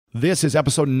This is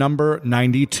episode number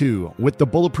 92 with the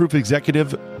Bulletproof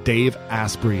executive, Dave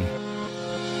Asprey.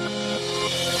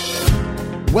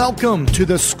 Welcome to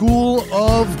the School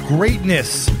of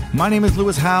Greatness. My name is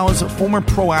Lewis Howes, former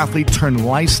pro athlete turned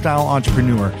lifestyle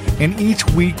entrepreneur, and each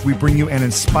week we bring you an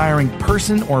inspiring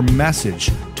person or message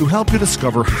to help you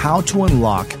discover how to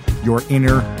unlock your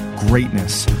inner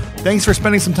greatness. Thanks for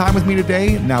spending some time with me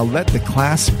today. Now let the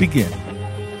class begin.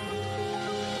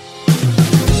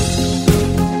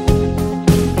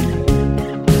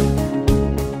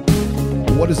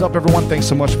 What is up, everyone? Thanks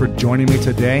so much for joining me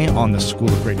today on the School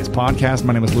of Greatness podcast.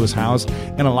 My name is Lewis Howes,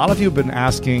 and a lot of you have been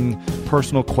asking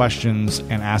personal questions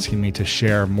and asking me to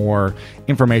share more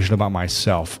information about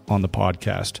myself on the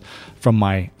podcast from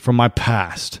my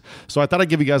past. So I thought I'd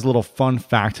give you guys a little fun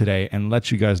fact today and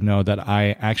let you guys know that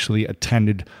I actually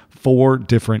attended 4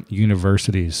 different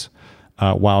universities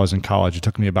while I was in college. It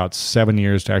took me about 7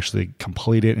 years to actually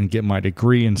complete it and get my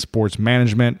degree in sports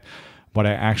management. But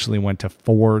I actually went to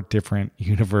 4 different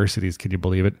universities. Can you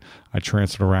believe it? I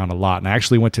transferred around a lot. And I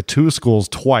actually went to 2 schools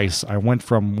twice. I went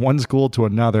from one school to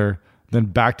another, then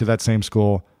back to that same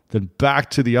school, then back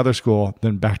to the other school,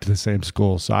 then back to the same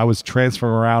school. So I was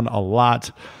transferring around a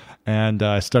lot, and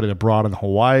I studied abroad in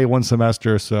Hawaii one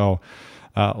semester. So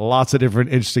lots of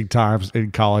different interesting times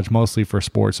in college, mostly for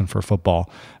sports and for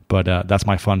football. But that's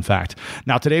my fun fact.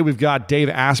 Now, today we've got Dave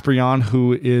Asprey on,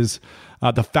 who is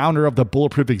the founder of the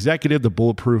Bulletproof Executive, the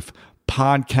Bulletproof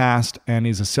podcast, and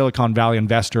he's a Silicon Valley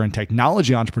investor and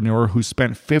technology entrepreneur who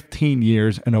spent 15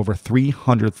 years and over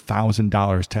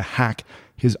 $300,000 to hack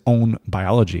his own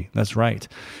biology. That's right.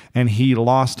 And he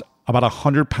lost about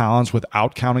 100 pounds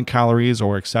without counting calories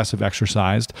or excessive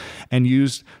exercise, and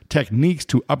used techniques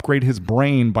to upgrade his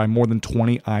brain by more than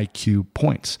 20 IQ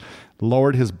points.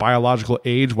 Lowered his biological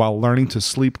age while learning to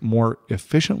sleep more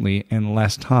efficiently in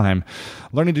less time.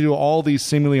 Learning to do all these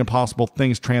seemingly impossible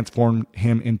things transformed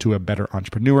him into a better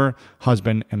entrepreneur,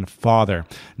 husband, and father.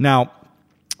 Now,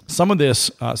 some of this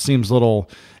seems a little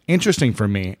interesting for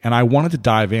me, and I wanted to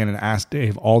dive in and ask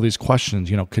Dave all these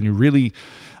questions. Can you really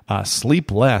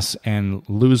sleep less and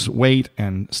lose weight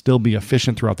and still be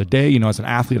efficient throughout the day? As an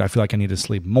athlete, I feel like I need to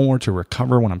sleep more to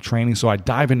recover when I'm training. So I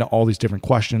dive into all these different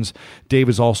questions. Dave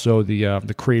is also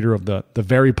the creator of the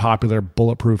very popular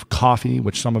Bulletproof coffee,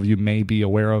 which some of you may be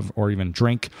aware of or even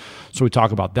drink. So we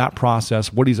talk about that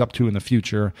process, what he's up to in the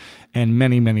future, and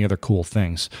many, many other cool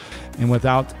things. And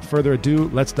without further ado,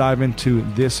 let's dive into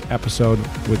this episode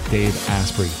with Dave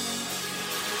Asprey.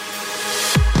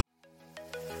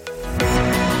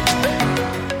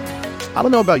 I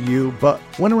don't know about you, but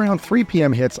when around 3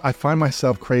 p.m. hits, I find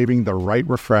myself craving the right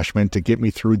refreshment to get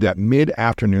me through that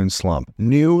mid-afternoon slump.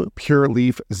 New Pure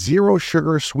Leaf Zero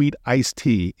Sugar Sweet Iced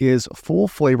Tea is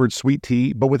full-flavored sweet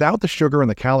tea, but without the sugar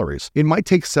and the calories. It might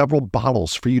take several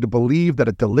bottles for you to believe that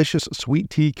a delicious sweet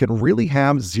tea can really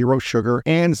have 0 sugar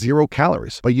and 0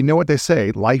 calories. But you know what they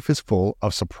say, life is full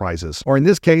of surprises. Or in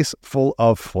this case, full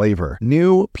of flavor.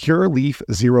 New Pure Leaf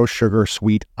Zero Sugar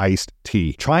Sweet Iced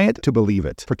Tea. Try it to believe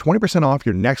it. For 20% off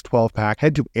your next 12-pack,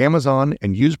 head to Amazon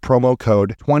and use promo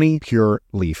code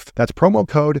 20PureLeaf. That's promo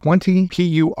code 20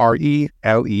 PURELEAF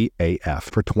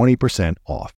for 20%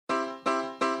 off.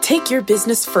 Take your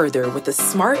business further with the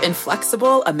smart and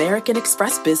flexible American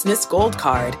Express Business Gold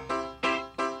Card.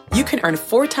 You can earn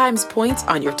 4 times points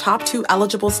on your top 2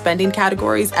 eligible spending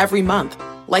categories every month,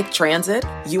 like transit,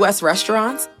 U.S.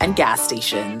 restaurants, and gas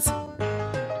stations.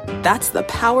 That's the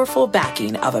powerful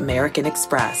backing of American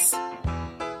Express.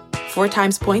 4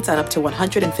 times points on up to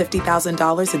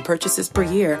 $150,000 in purchases per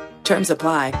year. Terms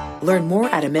apply. Learn more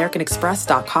at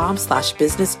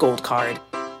americanexpress.com/businessgoldcard.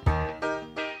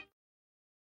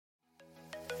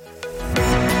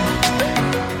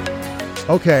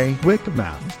 Okay, quick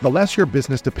math. The less your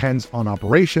business depends on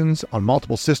operations, on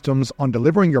multiple systems, on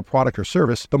delivering your product or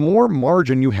service, the more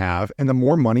margin you have and the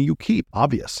more money you keep.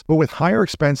 Obvious. But with higher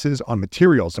expenses on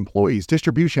materials, employees,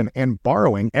 distribution, and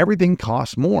borrowing, everything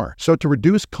costs more. So to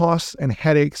reduce costs and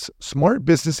headaches, smart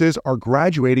businesses are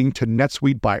graduating to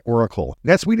NetSuite by Oracle.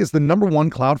 NetSuite is the #1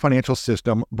 cloud financial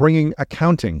system, bringing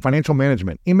accounting, financial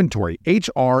management, inventory,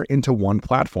 HR into one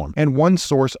platform and one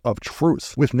source of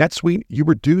truth. With NetSuite, you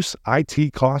reduce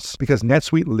IT costs because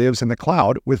NetSuite lives in the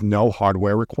cloud with no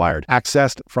hardware required,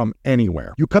 accessed from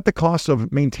anywhere. You cut the cost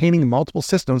of maintaining multiple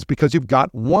systems because you've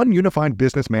got one unified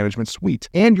business management suite,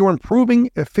 and you're improving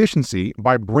efficiency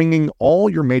by bringing all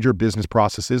your major business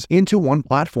processes into one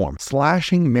platform,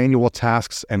 slashing manual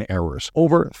tasks and errors.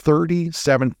 Over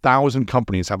 37,000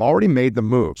 companies have already made the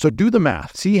move. So do the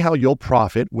math. See how you'll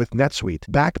profit with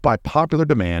NetSuite. Backed by popular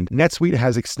demand, NetSuite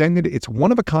has extended its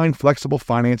one-of-a-kind flexible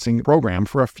financing program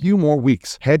for a few more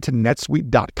weeks. Head to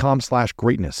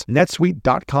netsuite.com/greatness.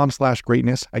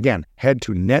 netsuite.com/greatness. Again, head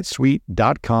to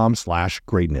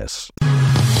netsuite.com/greatness.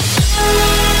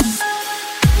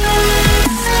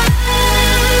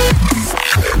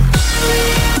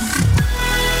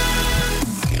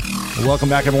 Welcome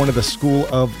back, everyone, to the School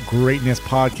of Greatness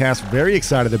podcast. Very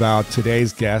excited about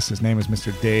today's guest. His name is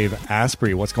Mr. Dave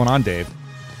Asprey. What's going on, Dave?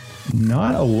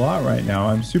 Not a lot right now.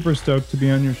 I'm super stoked to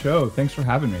be on your show. Thanks for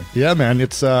having me. Yeah, man.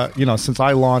 It's, since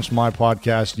I launched my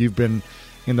podcast, you've been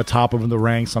in the top of the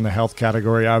ranks on the health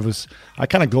category. I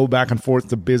kind of go back and forth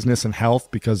to business and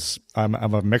health because I'm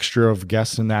a mixture of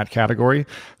guests in that category.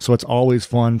 So it's always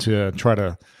fun to try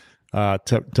to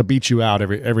beat you out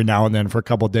every now and then for a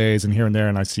couple of days and here and there,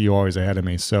 and I see you always ahead of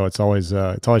me. So it's always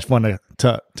fun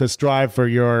to strive for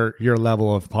your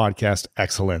level of podcast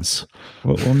excellence.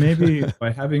 Well, maybe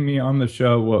by having me on the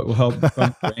show will help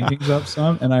bump the rankings up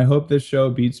some, and I hope this show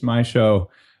beats my show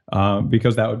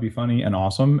because that would be funny and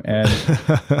awesome. And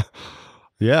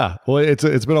yeah, well,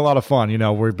 it's been a lot of fun.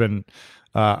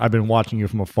 I've been watching you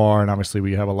from afar, and obviously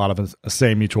we have a lot of the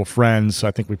same mutual friends.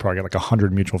 I think we probably got like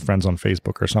 100 mutual friends on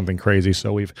Facebook or something crazy.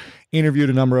 So we've interviewed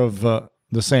a number of the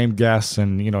same guests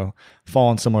and,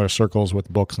 fall in similar circles with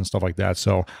books and stuff like that.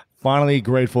 So finally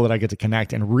grateful that I get to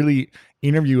connect and really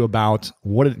interview about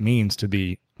what it means to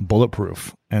be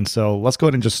bulletproof. And so let's go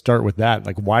ahead and just start with that.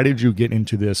 Like, why did you get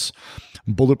into this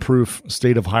bulletproof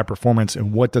state of high performance,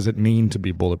 and what does it mean to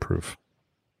be bulletproof?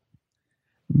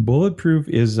 bulletproof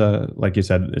is like you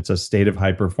said, it's a state of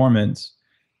high performance.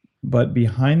 But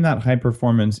behind that high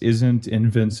performance isn't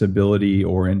invincibility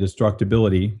or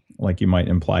indestructibility, like you might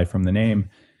imply from the name,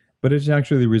 but it's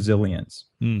actually resilience.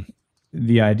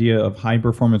 The idea of high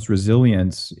performance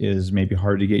resilience is maybe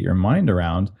hard to get your mind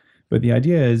around, but the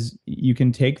idea is you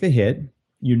can take the hit,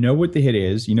 you know what the hit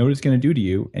is, you know what it's going to do to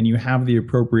you, and you have the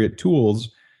appropriate tools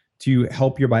to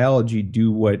help your biology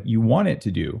do what you want it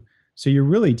to do. So you're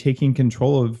really taking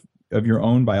control of your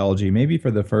own biology, maybe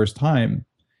for the first time.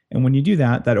 And when you do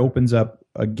that, that opens up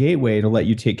a gateway to let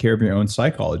you take care of your own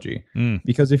psychology.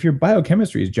 Because if your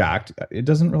biochemistry is jacked, it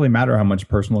doesn't really matter how much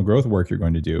personal growth work you're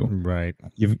going to do. Right.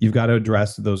 You've got to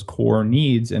address those core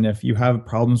needs. And if you have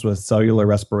problems with cellular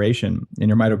respiration and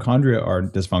your mitochondria are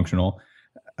dysfunctional,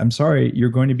 I'm sorry, you're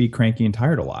going to be cranky and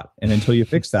tired a lot. And until you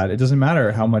fix that, it doesn't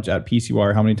matter how much at peace you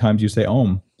are, how many times you say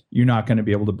Om, you're not going to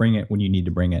be able to bring it when you need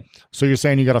to bring it. So you're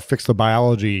saying you got to fix the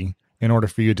biology in order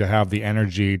for you to have the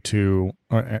energy to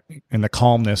and the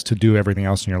calmness to do everything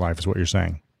else in your life, is what you're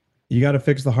saying. You got to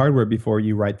fix the hardware before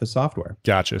you write the software.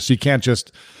 Gotcha. So you can't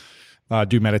just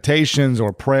do meditations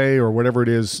or pray or whatever it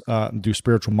is, do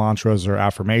spiritual mantras or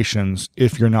affirmations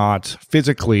if you're not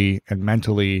physically and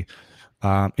mentally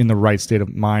in the right state of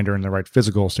mind or in the right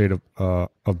physical state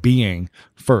of being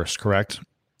first, correct?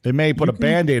 It may put a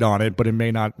Band-Aid on it, but it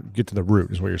may not get to the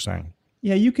root, is what you're saying.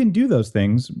 Yeah, you can do those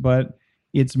things, but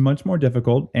it's much more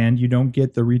difficult, and you don't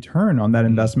get the return on that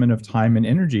investment of time and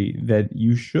energy that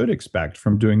you should expect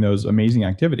from doing those amazing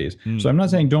activities. So I'm not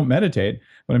saying don't meditate.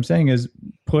 What I'm saying is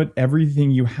put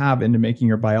everything you have into making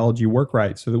your biology work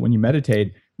right so that when you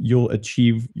meditate, you'll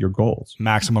achieve your goals.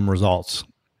 Maximum results,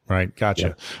 right? Gotcha.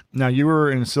 Yeah. Now, you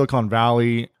were in Silicon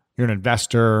Valley. You're an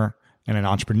investor and an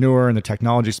entrepreneur in the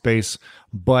technology space.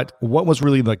 But what was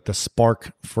really like the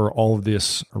spark for all of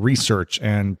this research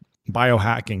and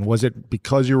biohacking? Was it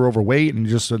because you were overweight and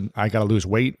you just said, I got to lose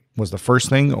weight was the first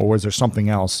thing? Or was there something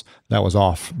else that was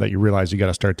off that you realized you got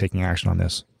to start taking action on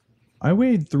this? I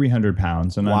weighed 300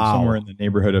 pounds and I'm somewhere in the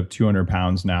neighborhood of 200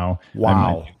 pounds now.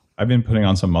 Wow. I've been putting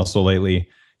on some muscle lately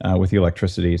with the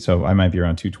electricity. So I might be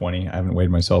around 220. I haven't weighed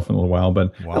myself in a little while,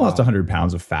 but I lost 100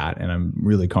 pounds of fat and I'm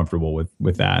really comfortable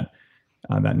with that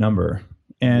number.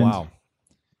 And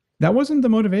that wasn't the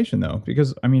motivation though,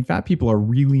 because I mean, fat people are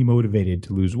really motivated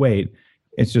to lose weight.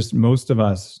 It's just most of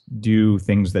us do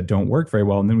things that don't work very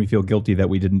well. And then we feel guilty that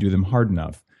we didn't do them hard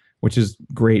enough, which is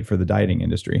great for the dieting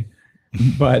industry,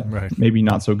 but maybe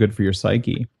not so good for your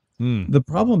psyche. The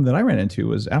problem that I ran into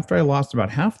was after I lost about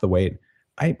half the weight,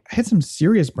 I had some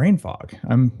serious brain fog.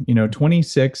 I'm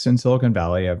 26 in Silicon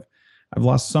Valley. I've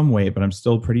lost some weight, but I'm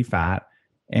still pretty fat.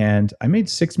 And I made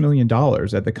 $6 million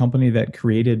at the company that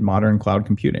created modern cloud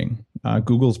computing.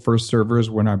 Google's first servers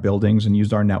were in our buildings and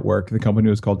used our network. The company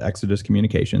was called Exodus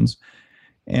Communications.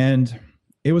 And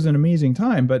it was an amazing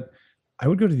time, but I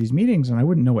would go to these meetings and I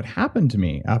wouldn't know what happened to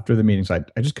me after the meetings. I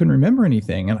just couldn't remember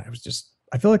anything. And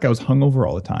I feel like I was hungover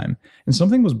all the time. And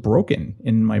something was broken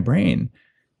in my brain.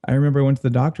 I remember I went to the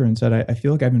doctor and said, I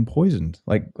feel like I've been poisoned.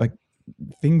 Like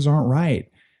things aren't right.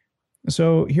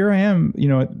 So here I am,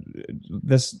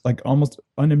 this like almost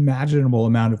unimaginable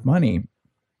amount of money,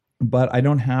 but I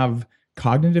don't have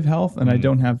cognitive health and I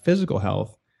don't have physical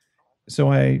health.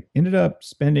 So I ended up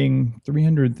spending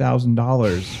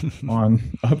 $300,000 on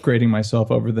upgrading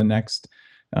myself over the next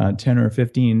 10 or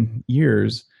 15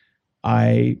 years.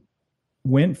 I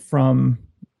went from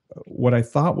what I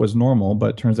thought was normal,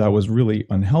 but turns out was really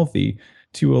unhealthy,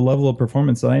 to a level of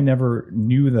performance that I never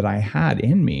knew that I had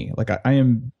in me. Like I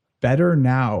am better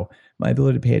now, my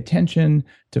ability to pay attention,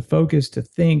 to focus, to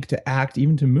think, to act,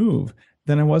 even to move,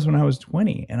 than I was when I was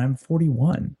 20, and I'm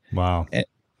 41. Wow. And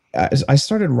I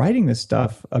started writing this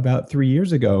stuff about 3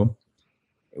 years ago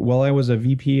while I was a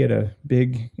VP at a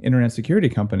big internet security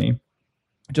company,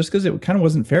 just because it kind of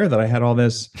wasn't fair that I had all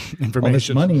this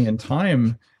money and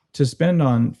time to spend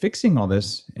on fixing all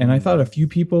this. And I thought a few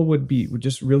people would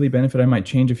just really benefit. I might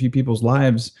change a few people's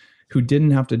lives who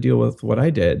didn't have to deal with what I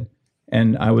did.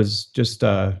 And I was just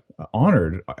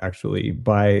honored, actually,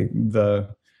 by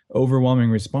the overwhelming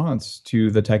response to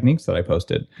the techniques that I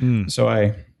posted. So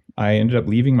I ended up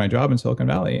leaving my job in Silicon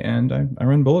Valley, and I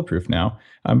run Bulletproof now.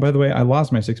 By the way, I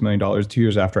lost my $6 million 2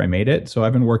 years after I made it. So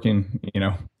I've been working,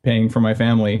 paying for my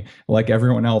family like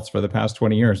everyone else for the past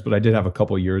 20 years. But I did have a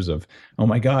couple years of, oh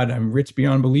my God, I'm rich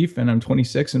beyond belief, and I'm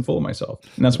 26 and full of myself.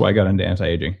 And that's why I got into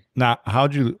anti-aging. Now,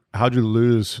 how'd you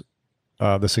lose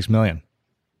the $6 million?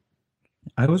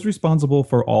 I was responsible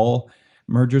for all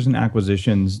mergers and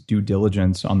acquisitions due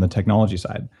diligence on the technology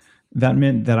side. That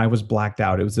meant that I was blacked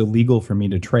out. It was illegal for me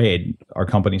to trade our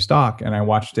company stock, and I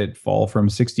watched it fall from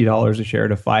 $60 a share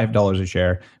to $5 a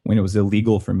share when it was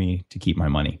illegal for me to keep my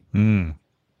money.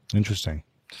 Interesting.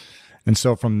 And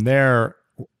so from there,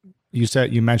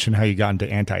 you mentioned how you got into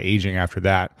anti-aging after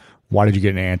that. Why did you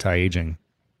get into anti-aging?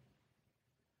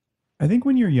 I think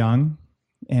when you're young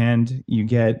and you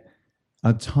get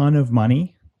a ton of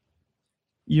money,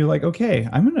 you're like, okay,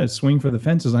 I'm going to swing for the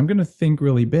fences. I'm going to think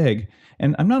really big.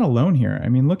 And I'm not alone here. I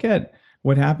mean, look at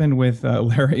what happened with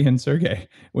Larry and Sergey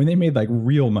when they made like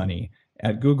real money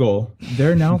at Google.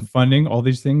 They're now funding all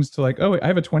these things to like, oh, I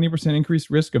have a 20% increased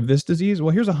risk of this disease.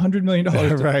 Well, here's $100 million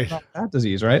to stop that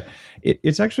disease, right?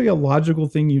 It's actually a logical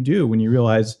thing you do when you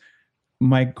realize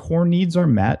my core needs are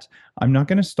met. I'm not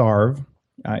going to starve.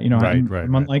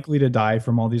 I'm unlikely to die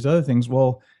from all these other things.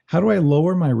 Well, how do I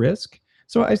lower my risk?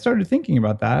 So I started thinking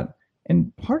about that.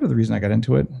 And part of the reason I got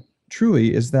into it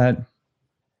truly is that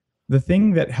the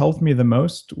thing that helped me the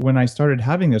most when I started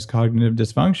having this cognitive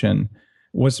dysfunction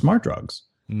was smart drugs.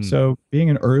 So being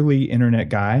an early internet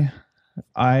guy,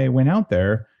 I went out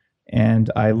there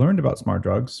and I learned about smart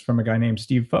drugs from a guy named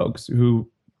Steve Folks, who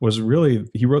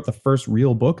he wrote the first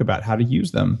real book about how to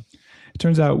use them. It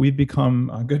turns out we've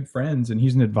become good friends, and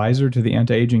he's an advisor to the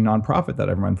anti-aging nonprofit that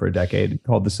I've run for a decade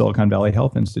called the Silicon Valley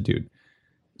Health Institute.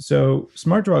 So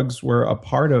smart drugs were a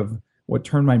part of what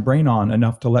turned my brain on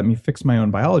enough to let me fix my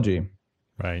own biology.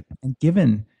 Right. And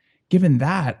given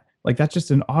that, like, that's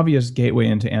just an obvious gateway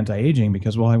into anti-aging,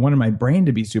 because, well, I wanted my brain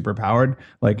to be super powered.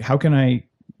 Like, how can I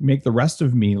make the rest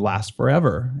of me last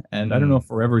forever? And I don't know if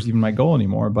forever is even my goal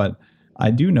anymore, but I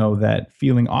do know that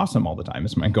feeling awesome all the time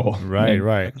is my goal.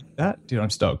 Right. That, dude, I'm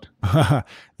stoked.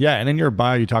 Yeah. And in your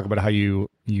bio, you talk about how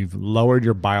you've lowered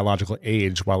your biological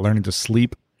age while learning to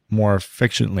sleep more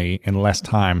efficiently in less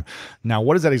time. Now,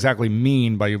 what does that exactly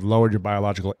mean by you've lowered your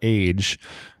biological age,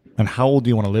 and how old do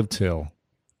you want to live till?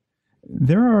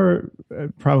 There are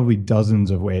probably dozens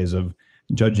of ways of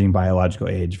judging biological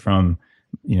age, from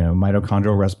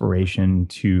mitochondrial respiration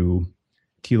to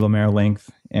telomere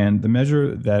length. And the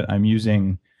measure that I'm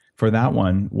using for that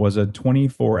one was a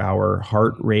 24-hour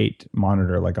heart rate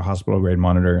monitor, like a hospital grade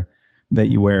monitor that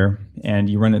you wear, and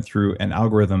you run it through an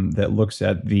algorithm that looks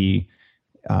at the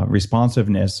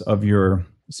responsiveness of your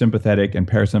sympathetic and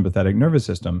parasympathetic nervous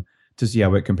system to see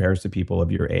how it compares to people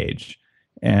of your age.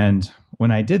 And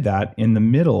when I did that in the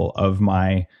middle of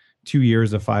my 2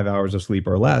 years of 5 hours of sleep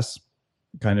or less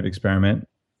kind of experiment,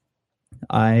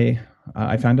 I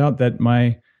found out that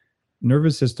my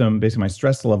nervous system, basically my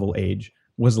stress level age,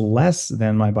 was less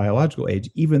than my biological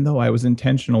age, even though I was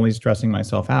intentionally stressing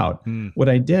myself out. What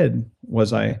I did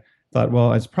was I thought,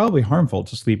 well, it's probably harmful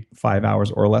to sleep 5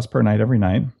 hours or less per night every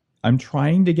night. I'm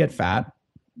trying to get fat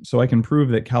so I can prove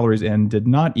that calories in did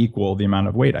not equal the amount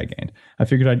of weight I gained. I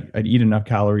figured I'd eat enough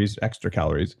calories, extra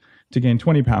calories, to gain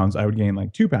 20 pounds. I would gain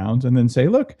like 2 pounds and then say,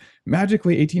 look,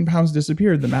 magically 18 pounds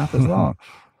disappeared. The math is wrong.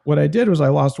 What I did was I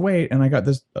lost weight, and I got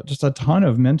this just a ton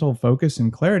of mental focus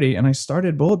and clarity. And I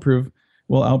started Bulletproof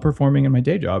while outperforming in my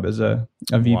day job as a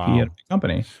VP at a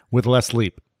company. With less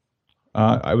sleep.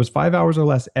 I was 5 hours or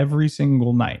less every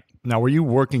single night. Now, were you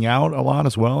working out a lot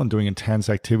as well and doing intense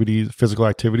activities, physical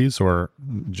activities, or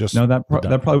just No, that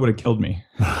probably would have killed me.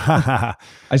 I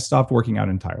stopped working out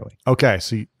entirely. Okay,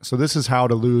 so this is how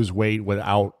to lose weight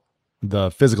without the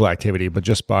physical activity, but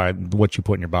just by what you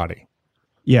put in your body.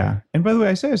 Yeah. And by the way,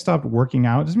 I say I stopped working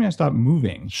out doesn't mean I stopped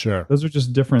moving. Sure. Those are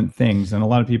just different things. And a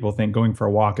lot of people think going for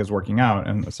a walk is working out.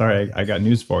 And sorry, I got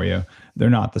news for you. They're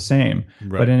not the same.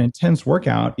 Right. But an intense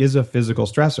workout is a physical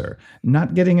stressor.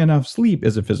 Not getting enough sleep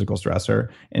is a physical stressor.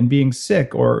 And being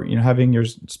sick or having your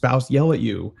spouse yell at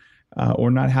you or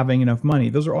not having enough money,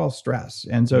 those are all stress.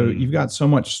 And so you've got so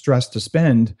much stress to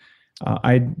spend.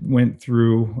 I went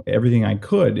through everything I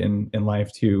could in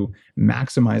life to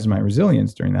maximize my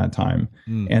resilience during that time.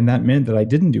 And that meant that I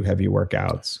didn't do heavy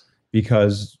workouts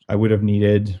because I would have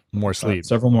needed more sleep,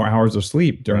 several more hours of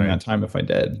sleep during that time if I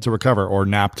did. To recover, or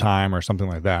nap time or something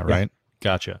like that, right? Yeah.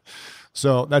 Gotcha.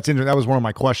 So that's interesting. That was one of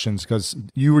my questions because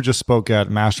you were just spoke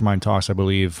at Mastermind Talks, I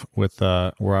believe, with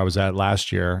where I was at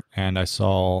last year. And I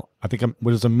saw, I think,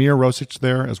 was Amir Rosich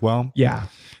there as well? Yeah.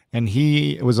 And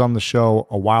he was on the show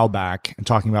a while back and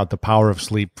talking about the power of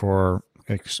sleep for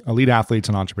elite athletes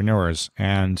and entrepreneurs.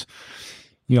 And,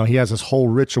 he has this whole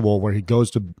ritual where he goes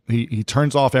to, he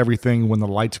turns off everything when the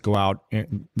lights go out,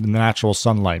 in the natural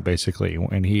sunlight, basically.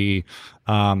 And he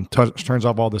turns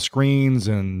off all the screens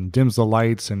and dims the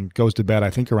lights and goes to bed,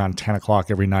 I think around 10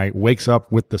 o'clock every night, wakes up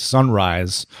with the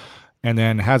sunrise, and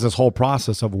then has this whole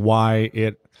process of why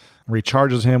it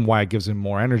recharges him, why it gives him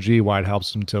more energy, why it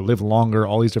helps him to live longer,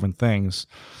 all these different things.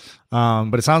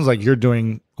 But it sounds like you're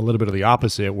doing a little bit of the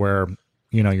opposite where,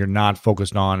 you're not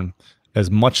focused on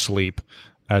as much sleep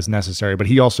as necessary, but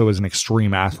he also is an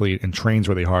extreme athlete and trains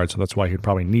really hard. So that's why he'd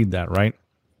probably need that, right?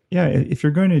 Yeah. If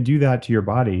you're going to do that to your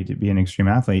body to be an extreme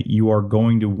athlete, you are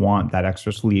going to want that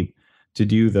extra sleep to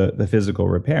do the physical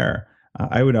repair.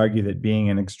 I would argue that being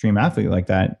an extreme athlete like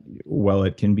that, well,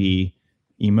 it can be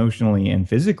emotionally and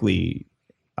physically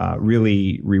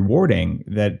really rewarding,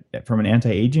 that from an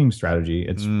anti-aging strategy,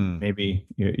 it's maybe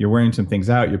you're wearing some things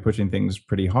out, you're pushing things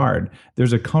pretty hard.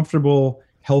 There's a comfortable,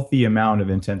 healthy amount of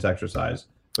intense exercise.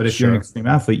 But if you're an extreme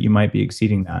athlete, you might be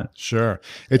exceeding that. Sure.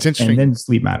 It's interesting. And then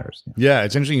sleep matters. Yeah,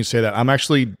 it's interesting you say that. I'm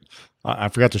actually, I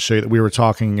forgot to show you that we were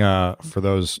talking, for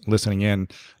those listening in,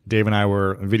 Dave and I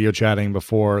were video chatting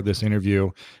before this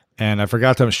interview. And I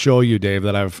forgot to show you, Dave,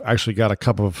 that I've actually got a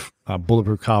cup of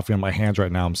bulletproof coffee in my hands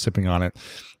right now. I'm sipping on it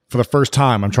for the first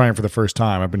time. I'm trying it for the first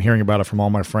time. I've been hearing about it from all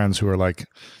my friends who are like,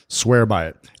 swear by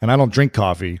it. And I don't drink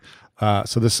coffee.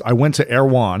 I went to Air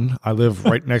One. I live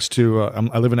right next to,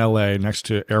 I live in LA next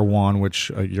to Air One,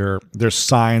 which there's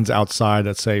signs outside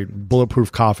that say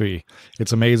bulletproof coffee.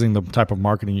 It's amazing the type of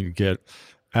marketing you get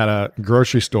at a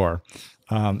grocery store.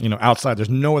 Outside, there's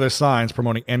no other signs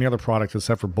promoting any other product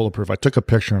except for bulletproof. I took a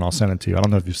picture and I'll send it to you. I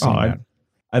don't know if you've seen that.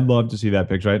 I'd love to see that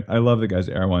picture. I love the guys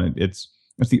at Air One. It's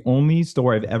the only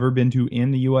store I've ever been to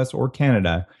in the US or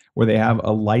Canada where they have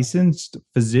a licensed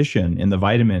physician in the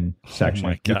vitamin section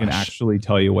who can actually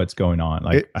tell you what's going on.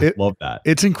 I love that.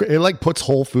 It like puts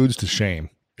Whole Foods to shame.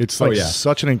 It's like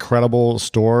such an incredible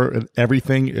store.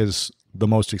 Everything is the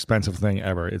most expensive thing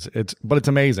ever. But it's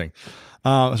amazing.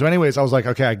 So anyways, I was like,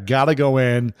 okay, I gotta go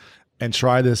in and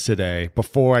try this today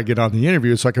before I get on the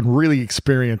interview so I can really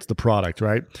experience the product,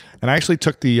 right? And I actually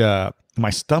took my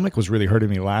stomach was really hurting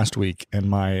me last week, and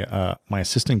my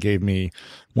assistant gave me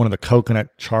one of the coconut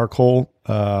charcoal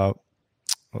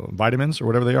vitamins or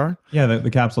whatever they are. Yeah,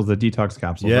 the capsules, the detox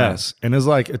capsules. Yes, right? And it's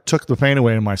like it took the pain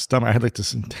away in my stomach. I had like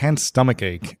this intense stomach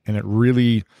ache, and it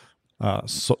really,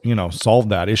 solved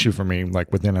that issue for me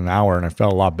like within an hour, and I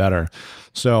felt a lot better.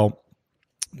 So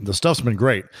the stuff's been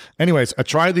great. Anyways, I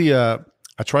tried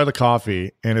the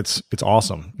coffee, and it's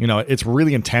awesome. It's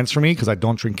really intense for me because I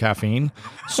don't drink caffeine.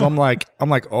 So I'm like,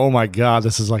 oh my God,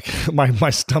 this is like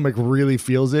my stomach really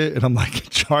feels it, and I'm like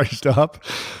charged up,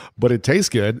 but it tastes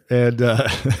good, and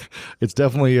it's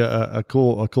definitely a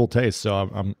cool taste.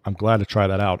 So I'm glad to try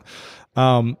that out.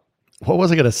 What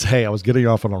was I gonna say? I was getting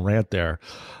off on a rant there,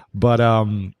 but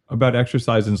about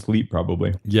exercise and sleep,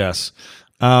 probably. Yes.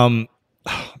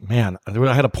 Man,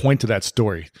 I had a point to that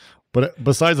story. But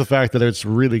besides the fact that it's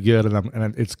really good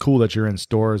and it's cool that you're in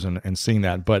stores and seeing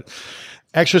that, but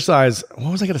exercise,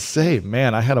 what was I going to say?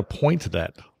 Man, I had a point to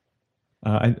that.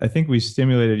 I think we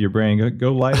stimulated your brain.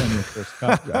 Go light on your first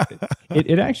cup.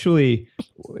 It actually,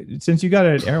 since you got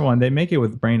it at Erewhon, they make it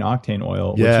with brain octane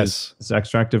oil, which is this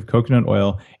extract of coconut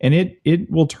oil, and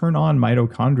it will turn on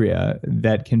mitochondria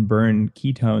that can burn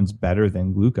ketones better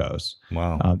than glucose.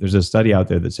 Wow. There's a study out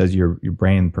there that says your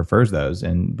brain prefers those,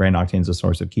 and brain octane is a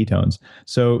source of ketones.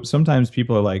 So sometimes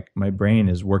people are like, my brain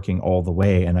is working all the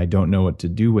way, and I don't know what to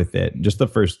do with it. Just the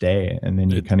first day, and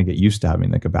then you kind of get used to having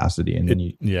the capacity, and then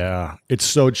you it's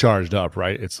so charged up,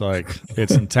 right? It's like,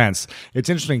 it's intense. It's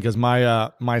interesting because my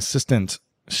assistant,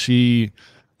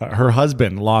 her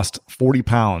husband lost 40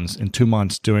 pounds in 2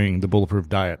 months doing the Bulletproof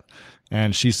diet.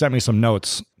 And she sent me some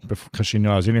notes because she knew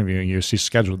I was interviewing you. She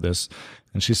scheduled this.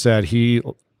 And she said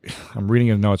I'm reading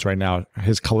his notes right now.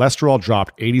 His cholesterol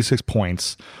dropped 86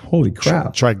 points. Holy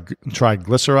crap.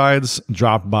 Triglycerides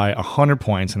dropped by 100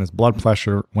 points, and his blood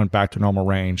pressure went back to normal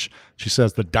range. She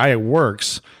says the diet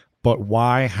works, but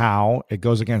why, how? It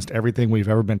goes against everything we've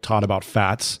ever been taught about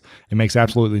fats. It makes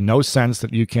absolutely no sense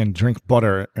that you can drink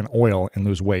butter and oil and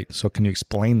lose weight. So can you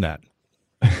explain that?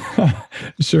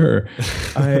 Sure.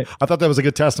 I thought that was a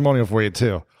good testimonial for you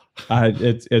too.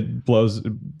 It blows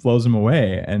them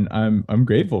away, and I'm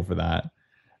grateful for that.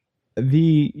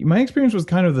 My experience was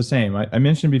kind of the same. I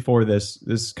mentioned before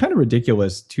this kind of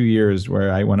ridiculous 2 years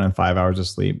where I went on 5 hours of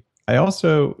sleep. I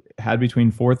also had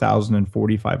between 4,000 and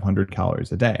 4,500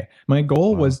 calories a day. My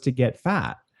goal was to get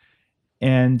fat.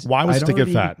 And why was it to get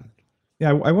fat?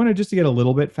 Yeah, I wanted just to get a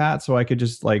little bit fat so I could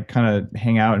just like kind of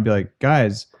hang out and be like,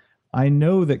 guys, I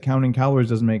know that counting calories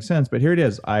doesn't make sense, but here it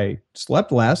is. I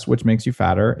slept less, which makes you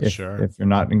fatter if you're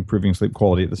not improving sleep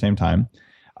quality at the same time.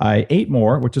 I ate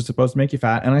more, which is supposed to make you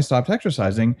fat, and I stopped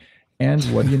exercising. And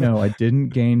what do you know? I didn't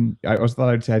gain. I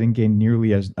didn't gain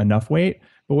nearly enough weight.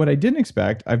 But what I didn't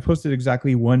expect, I've posted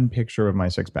exactly one picture of my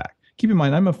six pack. Keep in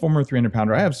mind, I'm a former 300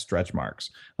 pounder. I have stretch marks.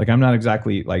 Like, I'm not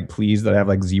exactly like pleased that I have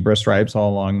like zebra stripes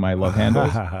all along my love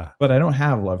handles, but I don't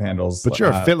have love handles. But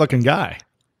you're a fit looking guy.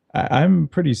 I'm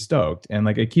pretty stoked, and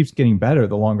like it keeps getting better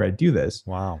the longer I do this.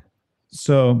 Wow.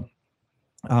 So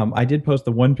I did post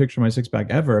the one picture of my six pack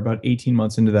ever about 18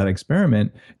 months into that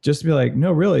experiment, just to be like,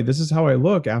 no, really, this is how I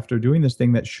look after doing this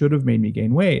thing that should have made me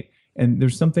gain weight. And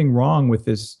there's something wrong with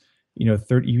this. You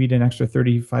eat an extra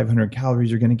 3,500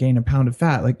 calories, you're going to gain a pound of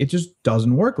fat. Like, it just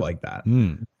doesn't work like that.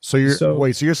 So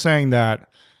you're saying that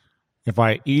if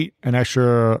I eat an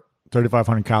extra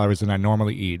 3,500 calories than I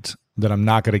normally eat, that I'm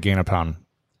not going to gain a pound?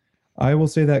 I will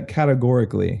say that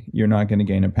categorically, you're not going to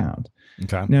gain a pound.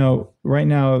 Okay. Now, right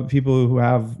now, people who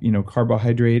have,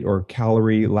 carbohydrate or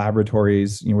calorie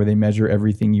laboratories, where they measure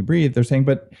everything you breathe, they're saying,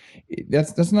 but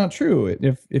that's not true.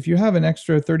 If you have an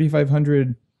extra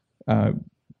 3,500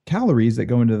 calories that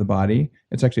go into the body,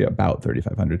 it's actually about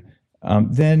 3,500,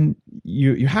 then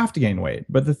you have to gain weight.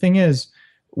 But the thing is,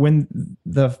 when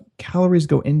the calories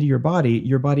go into your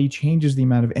body changes the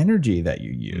amount of energy that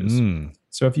you use.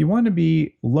 So if you want to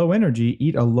be low energy,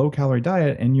 eat a low calorie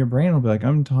diet, and your brain will be like,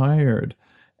 I'm tired,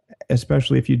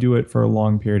 especially if you do it for a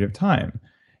long period of time.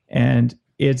 And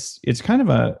it's kind of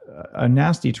a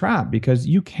nasty trap, because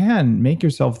you can make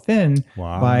yourself thin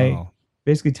by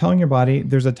basically telling your body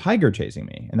there's a tiger chasing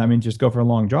me. And that means just go for a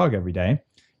long jog every day.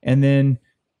 And then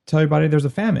tell your body there's a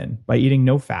famine by eating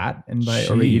no fat and by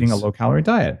eating a low calorie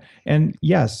diet. And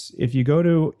yes, if you go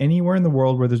to anywhere in the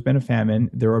world where there's been a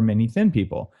famine, there are many thin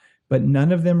people, but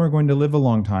none of them are going to live a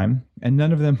long time, and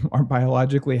none of them are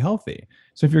biologically healthy.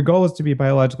 So if your goal is to be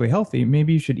biologically healthy,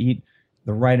 maybe you should eat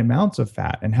the right amounts of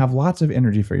fat and have lots of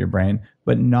energy for your brain,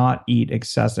 but not eat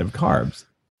excessive carbs.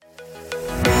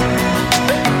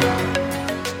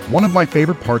 One of my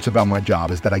favorite parts about my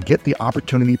job is that I get the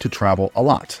opportunity to travel a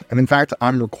lot. And in fact,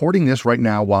 I'm recording this right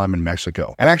now while I'm in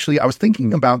Mexico. And actually, I was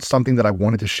thinking about something that I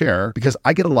wanted to share, because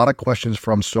I get a lot of questions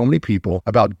from so many people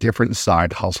about different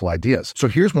side hustle ideas. So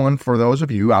here's one for those of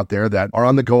you out there that are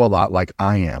on the go a lot like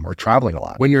I am, or traveling a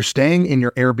lot. When you're staying in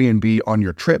your Airbnb on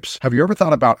your trips, have you ever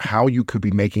thought about how you could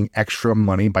be making extra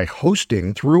money by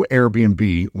hosting through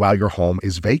Airbnb while your home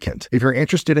is vacant? If you're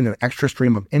interested in an extra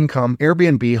stream of income,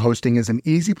 Airbnb hosting is an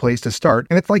easy place to start,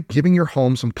 and it's like giving your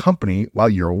home some company while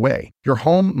you're away. Your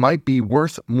home might be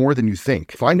worth more than you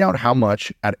think. Find out how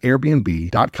much at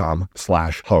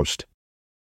airbnb.com/host.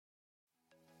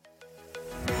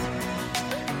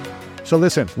 So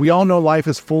listen, we all know life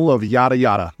is full of yada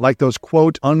yada, like those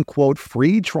quote unquote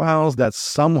free trials that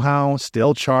somehow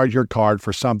still charge your card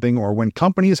for something, or when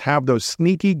companies have those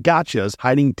sneaky gotchas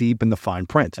hiding deep in the fine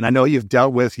print. And I know you've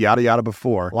dealt with yada yada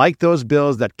before, like those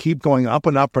bills that keep going up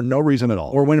and up for no reason at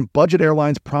all, or when budget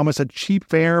airlines promise a cheap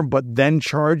fare but then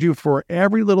charge you for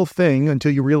every little thing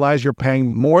until you realize you're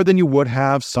paying more than you would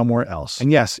have somewhere else. And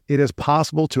yes, it is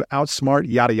possible to outsmart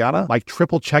yada yada, like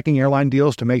triple checking airline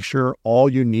deals to make sure all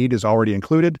you need is already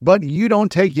included, but you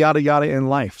don't take yada yada in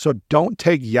life. So don't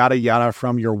take yada yada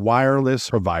from your wireless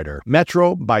provider.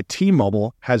 Metro by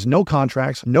T-Mobile has no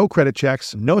contracts, no credit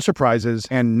checks, no surprises,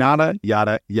 and nada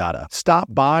yada yada.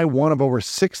 Stop by one of over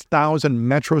 6,000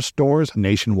 Metro stores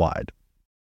nationwide.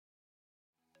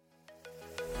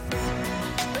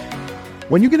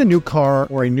 When you get a new car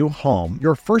or a new home,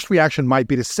 your first reaction might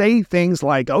be to say things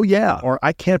like, oh yeah, or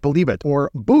I can't believe it,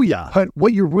 or booyah. But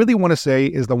what you really want to say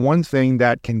is the one thing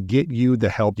that can get you the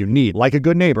help you need. Like a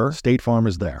good neighbor, State Farm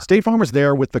is there. State Farm is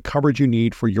there with the coverage you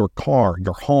need for your car,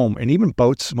 your home, and even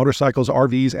boats, motorcycles,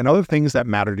 RVs, and other things that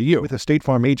matter to you. With a State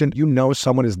Farm agent, you know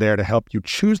someone is there to help you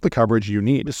choose the coverage you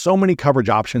need. With so many coverage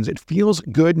options, it feels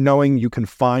good knowing you can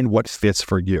find what fits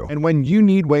for you. And when you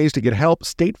need ways to get help,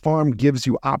 State Farm gives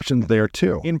you options there too.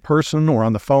 In person or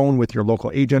on the phone with your local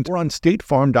agent or on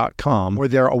statefarm.com, where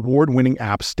their award-winning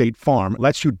app State Farm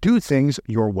lets you do things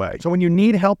your way. So when you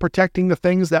need help protecting the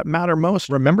things that matter most,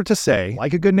 remember to say,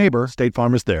 like a good neighbor, State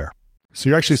Farm is there. So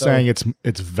you're actually saying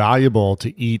it's valuable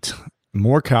to eat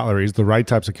more calories, the right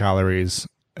types of calories,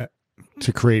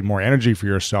 to create more energy for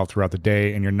yourself throughout the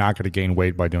day, and you're not going to gain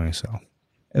weight by doing so.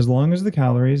 As long as the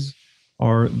calories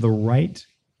are the right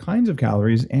kinds of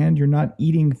calories and you're not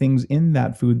eating things in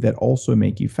that food that also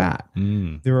make you fat.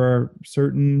 There are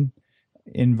certain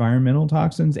environmental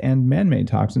toxins and man-made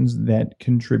toxins that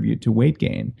contribute to weight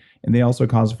gain, and they also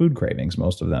cause food cravings,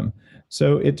 most of them.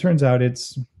 So it turns out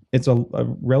it's a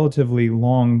relatively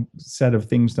long set of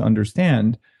things to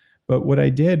understand. But what I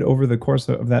did over the course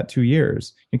of that 2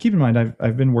 years, and keep in mind,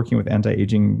 I've been working with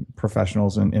anti-aging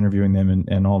professionals and interviewing them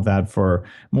and all of that for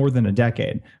more than a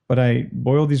decade. But I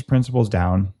boiled these principles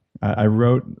down. I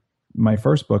wrote my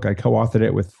first book. I co-authored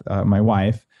it with my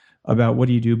wife about what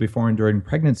do you do before and during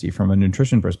pregnancy from a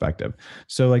nutrition perspective.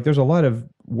 So like there's a lot of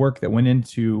work that went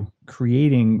into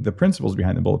creating the principles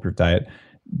behind the Bulletproof Diet.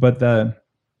 But the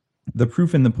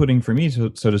proof in the pudding for me, so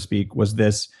to speak, was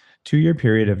this 2-year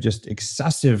period of just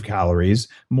excessive calories,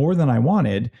 more than I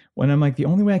wanted, when I'm like, the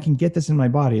only way I can get this in my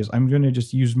body is I'm going to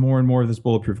just use more and more of this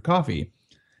bulletproof coffee.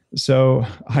 So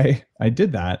I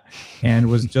did that and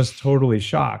was just totally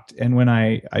shocked. And when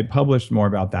I published more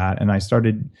about that and I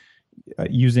started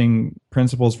using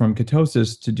principles from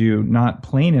ketosis to do not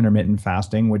plain intermittent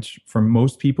fasting, which for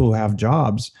most people who have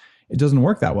jobs, it doesn't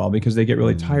work that well because they get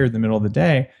really tired in the middle of the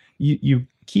day. You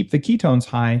keep the ketones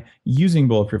high using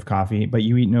bulletproof coffee, but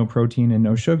you eat no protein and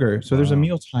no sugar. So there's a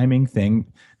meal timing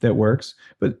thing that works.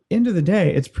 But end of the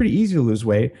day, it's pretty easy to lose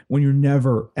weight when you're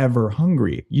never, ever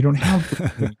hungry. You don't have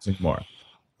to anymore.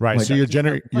 Right. Like so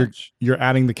you're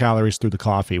adding the calories through the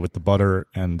coffee with the butter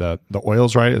and the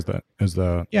oils, right?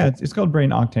 It's called brain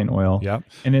octane oil. Yep.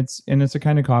 And it's a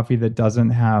kind of coffee that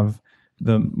doesn't have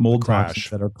the mold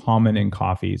toxins that are common in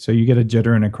coffee. So you get a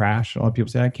jitter and a crash. A lot of people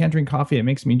say, I can't drink coffee, it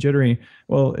makes me jittery.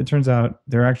 Well, it turns out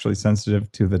they're actually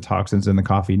sensitive to the toxins in the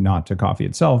coffee, not to coffee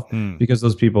itself, because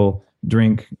those people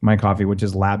drink my coffee, which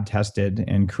is lab tested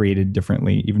and created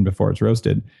differently even before it's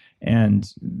roasted.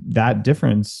 And that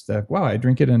difference, wow, I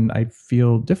drink it and I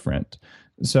feel different.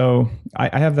 So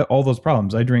I have all those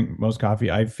problems. I drink most coffee.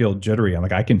 I feel jittery. I'm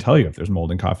like, I can tell you if there's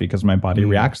mold in coffee because my body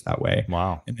reacts that way.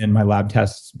 Wow. And then my lab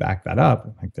tests back that up.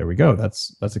 I'm like, there we go.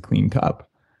 That's a clean cup.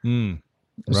 Right.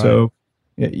 So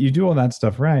you do all that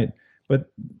stuff right.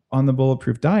 But on the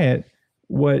Bulletproof Diet,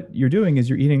 what you're doing is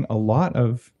you're eating a lot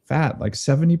of fat, like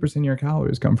 70% of your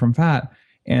calories come from fat,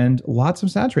 and lots of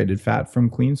saturated fat from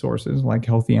clean sources like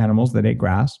healthy animals that ate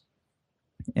grass.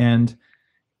 And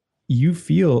you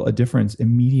feel a difference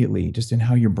immediately just in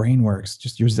how your brain works.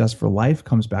 Just your zest for life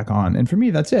comes back on. And for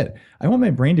me, that's it. I want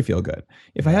my brain to feel good.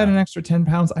 If I had an extra 10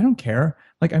 pounds, I don't care.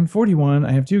 Like I'm 41,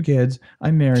 I have 2 kids,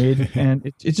 I'm married, and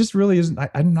it just really isn't,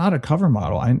 I'm not a cover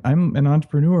model. I'm an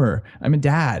entrepreneur. I'm a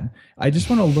dad. I just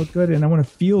want to look good and I want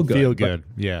to feel good.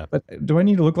 Yeah. But do I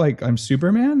need to look like I'm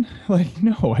Superman? Like,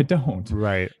 no, I don't.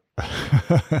 Right.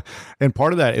 And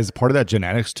part of that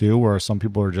genetics too, where some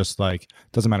people are just like,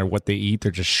 doesn't matter what they eat,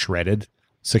 they're just shredded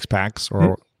 6-packs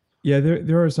or. Yeah,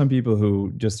 there are some people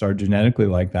who just are genetically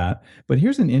like that. But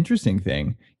here's an interesting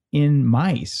thing. In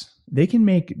mice, they can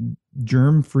make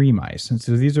germ-free mice. And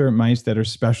so these are mice that are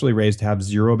specially raised to have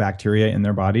 0 bacteria in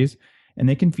their bodies. and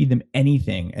they can feed them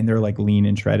anything and they're like lean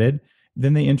and shredded.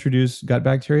 Then they introduce gut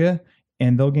bacteria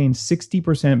and they'll gain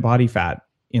 60% body fat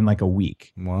in like a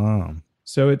week. Wow.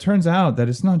 So it turns out that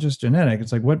it's not just genetic.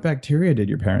 It's like, what bacteria did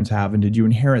your parents have? And did you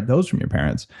inherit those from your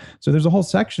parents? So there's a whole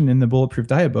section in the Bulletproof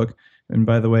Diet book. And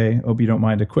by the way, hope you don't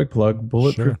mind a quick plug,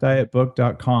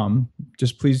 bulletproofdietbook.com.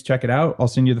 Just please check it out. I'll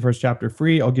send you the first chapter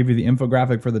free. I'll give you the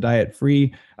infographic for the diet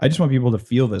free. I just want people to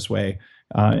feel this way.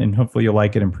 And hopefully you'll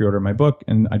like it and pre-order my book.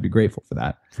 And I'd be grateful for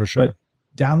that. For sure. But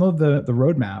download the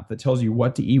roadmap that tells you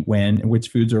what to eat when and which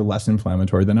foods are less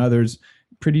inflammatory than others.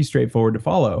 Pretty straightforward to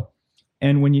follow.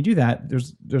 And when you do that,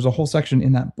 there's a whole section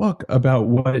in that book about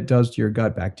what it does to your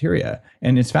gut bacteria.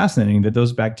 And it's fascinating that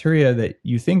those bacteria that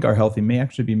you think are healthy may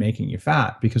actually be making you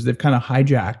fat because they've kind of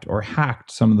hijacked or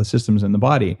hacked some of the systems in the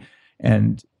body.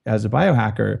 And as a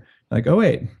biohacker, like, oh,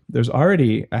 wait, there's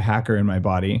already a hacker in my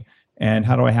body. And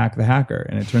how do I hack the hacker?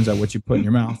 And it turns out what you put in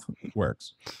your mouth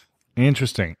works.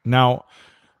 Interesting. Now,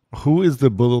 who is the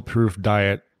Bulletproof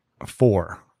Diet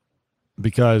for?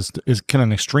 Because can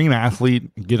an extreme athlete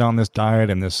get on this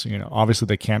diet and this, obviously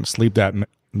they can't sleep that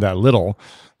little.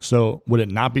 So would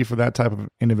it not be for that type of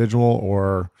individual,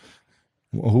 or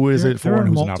who is it for and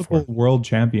who's not for? There are multiple world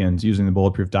champions using the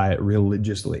Bulletproof Diet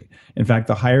religiously. In fact,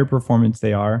 the higher performance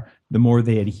they are, the more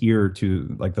they adhere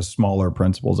to like the smaller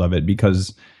principles of it,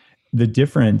 because the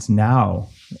difference now,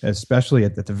 especially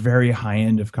at the very high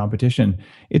end of competition,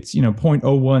 it's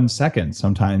 0.01 seconds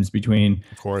sometimes between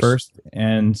first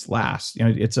and last.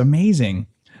 It's amazing.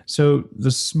 So the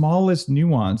smallest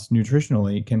nuance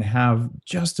nutritionally can have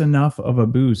just enough of a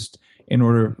boost in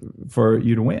order for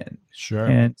you to win. Sure.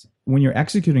 And when you're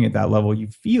executing at that level, you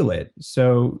feel it.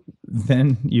 So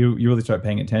then you really start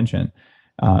paying attention.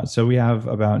 So we have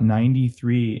about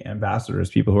 93 ambassadors,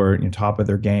 people who are top of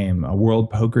their game, world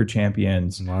poker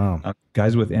champions, wow.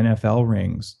 Guys with NFL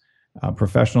rings,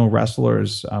 professional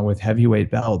wrestlers with heavyweight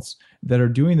belts that are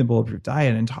doing the Bulletproof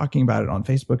Diet and talking about it on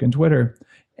Facebook and Twitter.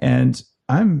 And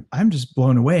I'm just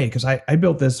blown away because I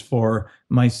built this for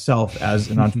myself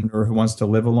as an entrepreneur who wants to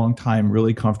live a long time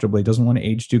really comfortably, doesn't want to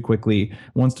age too quickly,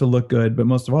 wants to look good. But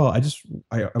most of all, I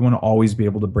want to always be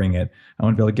able to bring it. I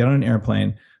want to be able to get on an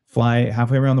airplane, fly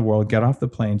halfway around the world, get off the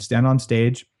plane, stand on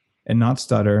stage and not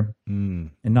stutter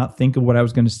and not think of what I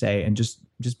was going to say and just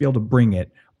be able to bring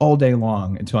it all day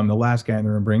long until I'm the last guy in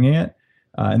the room bringing it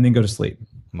and then go to sleep.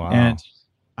 Wow.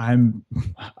 And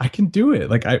I can do it.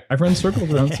 Like I've run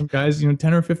circles around some guys,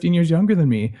 10 or 15 years younger than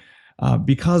me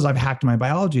because I've hacked my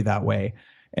biology that way.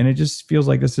 And it just feels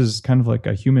like this is kind of like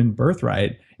a human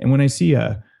birthright. And when I see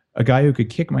a guy who could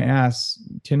kick my ass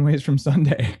 10 ways from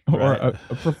Sunday, or right.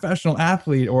 a professional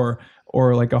athlete, or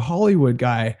like a Hollywood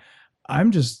guy,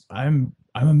 I'm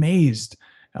amazed.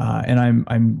 And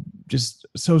I'm just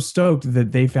so stoked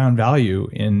that they found value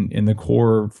in the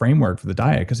core framework for the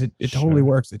diet because it totally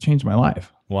works. It changed my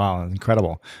life. Wow,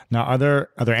 incredible. Now, are there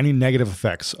any negative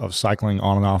effects of cycling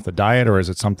on and off the diet, or is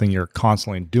it something you're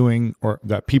constantly doing, or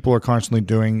that people are constantly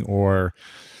doing, or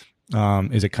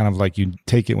is it kind of like you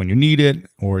take it when you need it,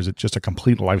 or is it just a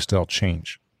complete lifestyle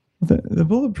change? The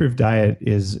Bulletproof Diet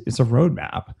it's a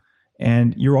roadmap,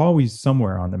 and you're always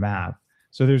somewhere on the map.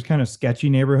 So there's kind of sketchy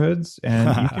neighborhoods,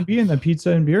 and you can be in the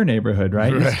pizza and beer neighborhood,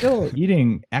 right? You're still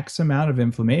eating X amount of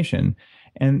inflammation.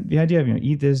 And the idea of,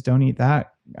 eat this, don't eat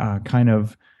that kind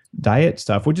of diet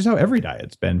stuff, which is how every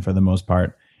diet's been for the most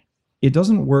part, it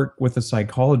doesn't work with the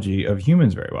psychology of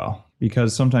humans very well.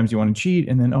 Because sometimes you want to cheat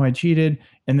and then, I cheated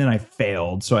and then I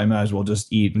failed. So I might as well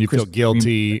just eat. And you feel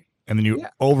guilty and then you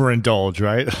overindulge,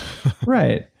 right?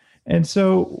 Right. And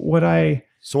so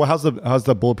So how's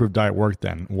the Bulletproof Diet work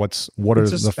then? What are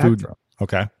the spectrum. food?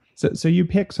 Okay. So you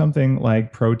pick something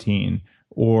like protein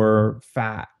or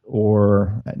fat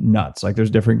or nuts, like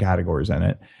there's different categories in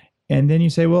it. And then you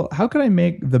say, well, how can I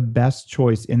make the best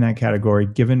choice in that category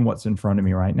given what's in front of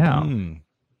me right now?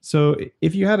 So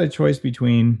if you had a choice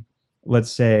between,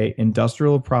 let's say,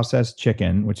 industrial processed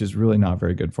chicken, which is really not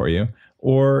very good for you,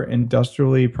 or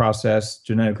industrially processed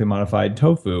genetically modified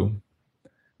tofu,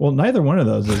 well, neither one of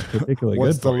those is particularly good.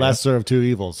 What's the lesser of two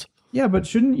evils? Yeah, but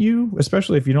shouldn't you,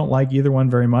 especially if you don't like either one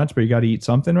very much, but you got to eat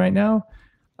something right now,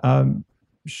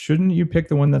 shouldn't you pick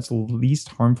the one that's least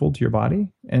harmful to your body?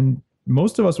 And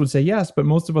most of us would say yes, but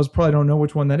most of us probably don't know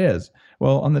which one that is.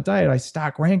 Well, on the diet, I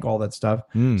stack rank all that stuff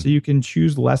so you can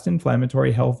choose less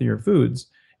inflammatory, healthier foods.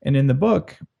 And in the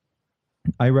book,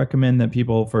 I recommend that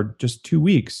people for just 2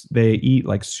 weeks, they eat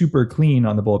like super clean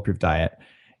on the Bulletproof Diet.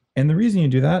 And the reason you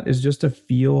do that is just to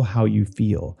feel how you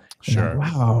feel. Sure.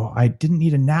 Like, wow, I didn't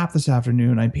need a nap this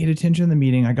afternoon. I paid attention in the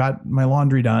meeting. I got my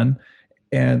laundry done.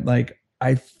 And like,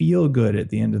 I feel good at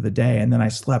the end of the day. And then I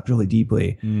slept really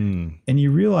deeply. And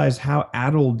you realize how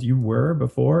addled you were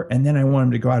before. And then I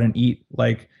wanted to go out and eat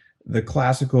like the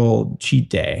classical cheat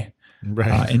day,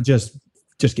 and just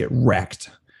get wrecked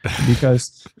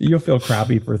because you'll feel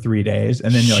crappy for 3 days.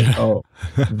 And then you're like, oh,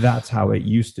 that's how it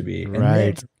used to be. And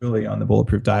then really on the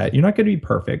bulletproof diet, you're not going to be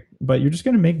perfect, but you're just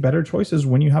going to make better choices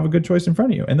when you have a good choice in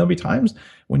front of you. And there'll be times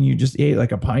when you just ate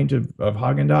like a pint of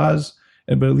Haagen-Dazs,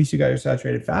 but at least you got your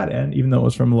saturated fat in, even though it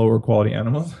was from lower quality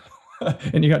animals.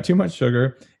 And you got too much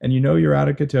sugar, and you're out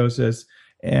of ketosis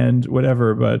and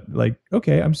whatever. But like,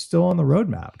 okay, I'm still on the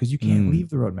roadmap, because you can't leave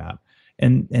the roadmap.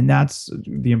 And that's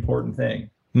the important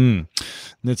thing.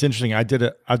 It's interesting.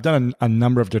 I've done a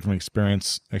number of different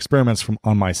experiments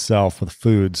on myself with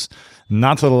foods,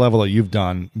 not to the level that you've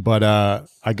done, but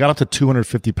I got up to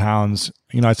 250 pounds.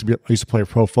 I used to play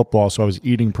pro football, so I was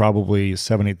eating probably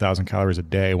 8,000 calories a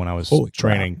day when I was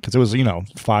training, because it was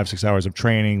 5-6 hours of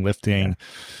training, lifting,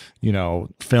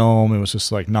 film. It was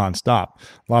just like nonstop,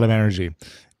 a lot of energy.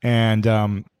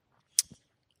 And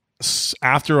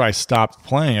after I stopped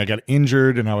playing, I got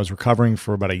injured, and I was recovering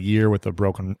for about a year with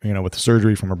with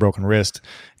surgery from a broken wrist,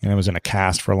 and I was in a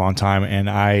cast for a long time. And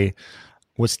I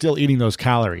was still eating those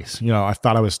calories. I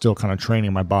thought I was still kind of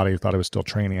training. My body thought I was still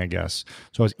training, I guess.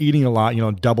 So I was eating a lot,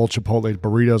 double Chipotle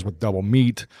burritos with double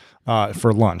meat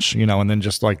for lunch, and then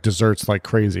just like desserts like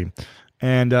crazy.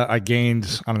 And I gained,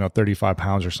 35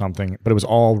 pounds or something, but it was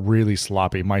all really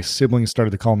sloppy. My siblings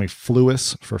started to call me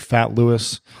Fluis for Fat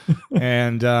Louis.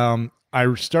 And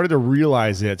I started to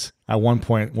realize it at one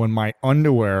point when my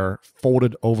underwear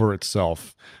folded over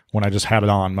itself when I just had it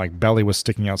on. My belly was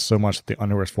sticking out so much that the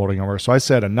underwear was folding over. So I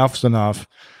said, enough's enough.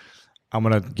 I'm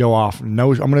going to go off. I'm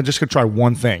just going to try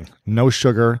one thing. No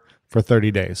sugar for 30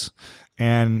 days.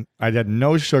 And I did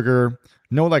no sugar,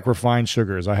 no like refined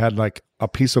sugars. I had like a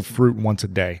piece of fruit once a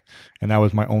day, and that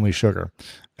was my only sugar.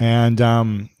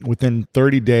 And within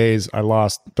 30 days, I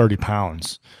lost 30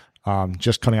 pounds,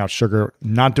 just cutting out sugar,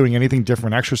 not doing anything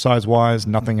different exercise-wise,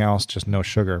 nothing else, just no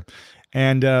sugar.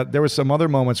 And there were some other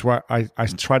moments where I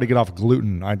tried to get off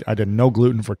gluten. I did no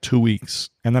gluten for 2 weeks.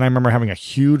 And then I remember having a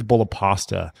huge bowl of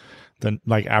pasta then,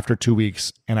 like after 2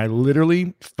 weeks, and I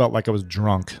literally felt like I was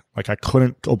drunk. Like I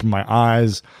couldn't open my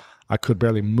eyes. I could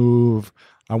barely move.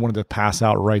 I wanted to pass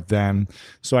out right then.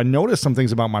 So I noticed some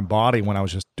things about my body when I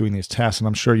was just doing these tests, and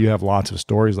I'm sure you have lots of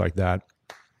stories like that.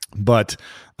 But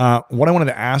what I wanted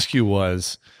to ask you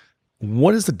was,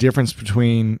 what is the difference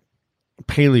between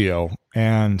paleo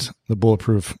and the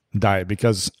bulletproof diet?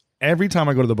 Because every time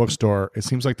I go to the bookstore, it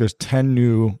seems like there's 10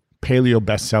 new paleo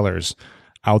bestsellers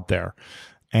out there.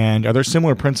 And are there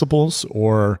similar principles,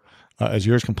 or is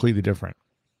yours completely different?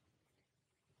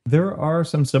 There are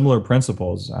some similar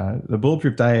principles. The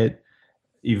bulletproof diet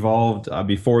evolved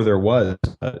before there was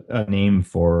a name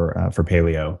for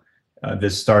paleo.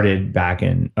 This started back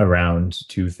in around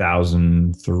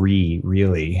 2003,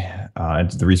 really.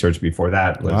 The research before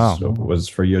that was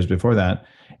for years before that.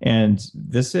 And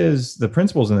the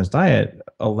principles in this diet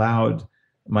allowed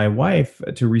my wife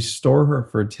to restore her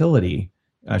fertility.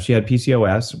 She had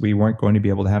PCOS. We weren't going to be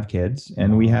able to have kids.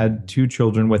 And we had 2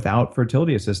 children without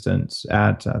fertility assistance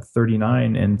at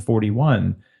 39 and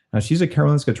 41. Now, she's a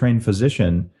Karolinska trained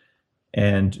physician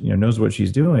and knows what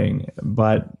she's doing.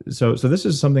 But so this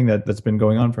is something that's been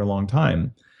going on for a long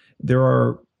time. There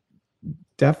are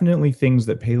definitely things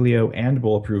that paleo and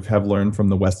bulletproof have learned from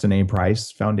the Weston A.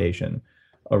 Price Foundation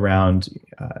around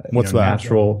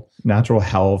natural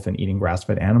health and eating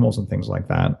grass-fed animals and things like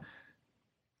that.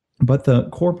 But the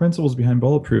core principles behind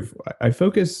bulletproof, I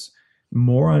focus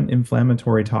more on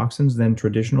inflammatory toxins than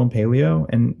traditional paleo.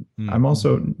 And I'm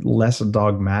also less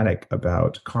dogmatic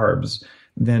about carbs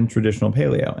than traditional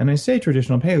paleo. And I say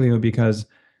traditional paleo because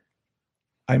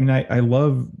I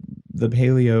love the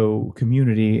paleo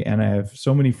community, and I have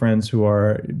so many friends who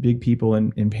are big people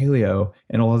in paleo,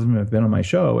 and a lot of them have been on my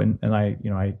show, and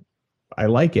I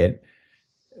like it.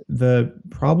 The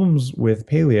problems with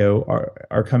paleo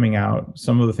are coming out.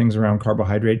 Some of the things around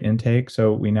carbohydrate intake.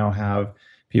 So we now have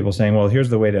people saying, well, here's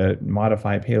the way to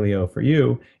modify paleo for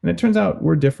you. And it turns out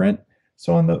we're different.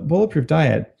 So on the bulletproof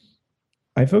diet,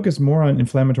 I focus more on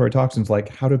inflammatory toxins, like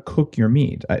how to cook your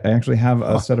meat. I actually have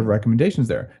a set of recommendations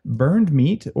there. Burned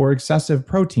meat or excessive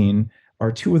protein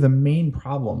are 2 of the main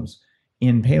problems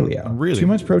in paleo. Really? Too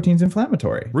much protein is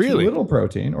inflammatory. Really? Too little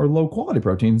protein or low quality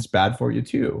protein is bad for you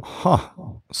too.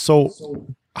 So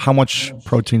how much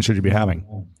protein should you be having?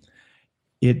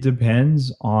 It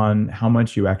depends on how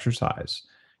much you exercise,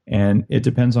 and it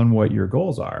depends on what your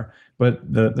goals are. But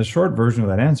the short version of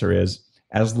that answer is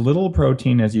as little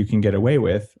protein as you can get away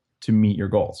with to meet your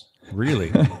goals.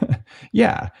 Really?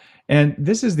 Yeah. And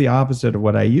this is the opposite of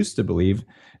what I used to believe,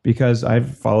 because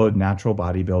I've followed natural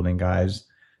bodybuilding guys,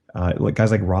 like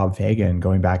guys like Rob Fagan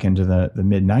going back into the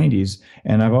mid 90s.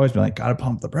 And I've always been like, gotta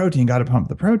pump the protein, gotta pump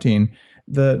the protein.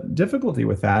 The difficulty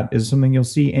with that is something you'll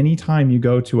see anytime you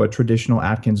go to a traditional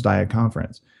Atkins diet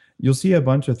conference. You'll see a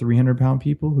bunch of 300-pound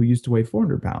people who used to weigh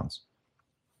 400 pounds.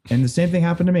 And the same thing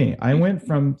happened to me. I went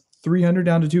from 300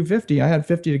 down to 250. I had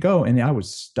 50 to go and I was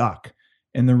stuck.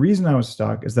 And the reason I was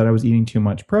stuck is that I was eating too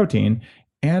much protein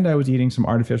and I was eating some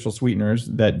artificial sweeteners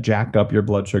that jack up your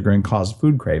blood sugar and cause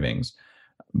food cravings.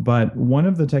 But one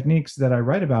of the techniques that I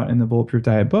write about in the Bulletproof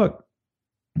Diet book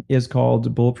is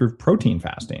called bulletproof protein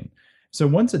fasting. So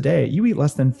once a day, you eat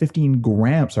less than 15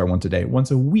 grams, or once a day,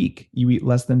 once a week, you eat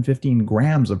less than 15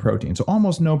 grams of protein. So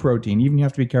almost no protein. Even you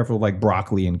have to be careful like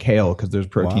broccoli and kale because there's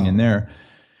protein in there.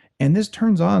 And this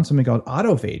turns on something called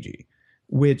autophagy,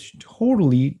 which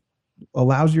totally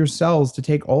allows your cells to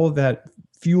take all of that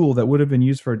fuel that would have been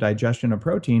used for digestion of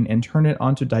protein and turn it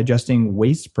onto digesting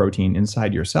waste protein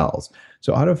inside your cells.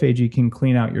 So autophagy can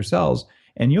clean out your cells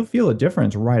and you'll feel a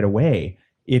difference right away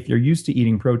if you're used to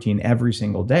eating protein every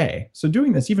single day. So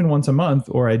doing this even once a month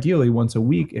or ideally once a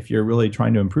week, if you're really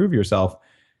trying to improve yourself,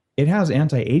 it has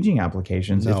anti-aging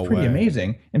applications. It's pretty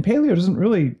amazing. And paleo doesn't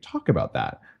really talk about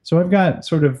that. So I've got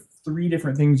sort of 3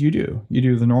 different things you do. You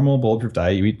do the normal bulletproof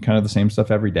diet. You eat kind of the same stuff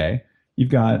every day. You've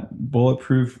got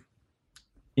bulletproof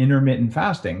intermittent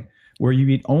fasting, where you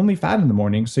eat only fat in the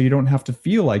morning so you don't have to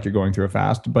feel like you're going through a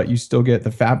fast, but you still get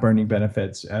the fat burning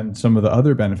benefits and some of the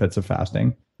other benefits of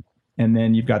fasting. And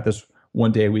then you've got this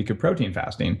 1 day a week of protein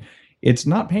fasting. It's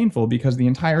not painful because the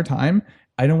entire time,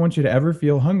 I don't want you to ever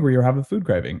feel hungry or have a food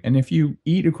craving. And if you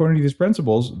eat according to these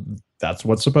principles, that's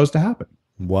what's supposed to happen.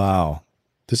 Wow.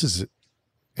 This is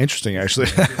interesting, actually.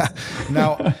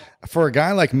 Now, for a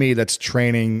guy like me that's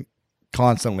training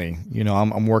constantly, you know,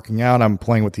 I'm working out, I'm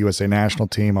playing with the USA national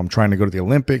team, I'm trying to go to the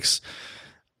Olympics,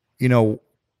 you know,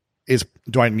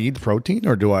 do I need protein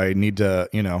or do I need to,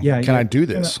 you know, can I do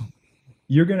this?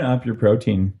 You're going to up your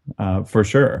protein for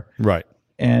sure. Right.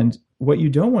 And what you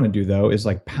don't want to do though is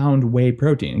like pound whey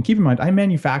protein. And keep in mind, I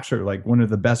manufacture like one of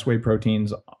the best whey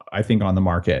proteins I think on the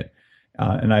market.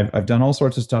 And I've done all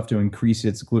sorts of stuff to increase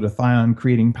its glutathione,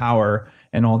 creating power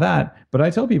and all that. But I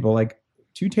tell people like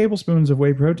 2 tablespoons of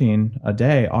whey protein a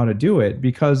day ought to do it,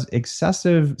 because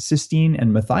excessive cysteine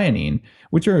and methionine,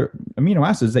 which are amino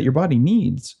acids that your body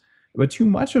needs, but too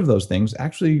much of those things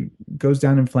actually goes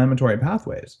down inflammatory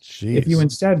pathways. Jeez. If you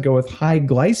instead go with high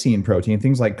glycine protein,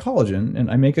 things like collagen,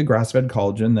 and I make a grass-fed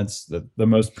collagen that's the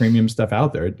most premium stuff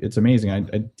out there. It's amazing.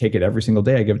 I take it every single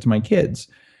day. I give it to my kids.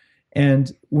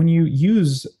 And when you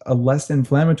use a less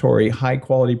inflammatory, high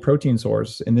quality protein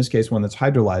source, in this case, one that's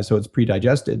hydrolyzed, so it's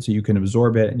pre-digested, so you can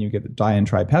absorb it and you get the di and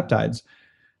tripeptides,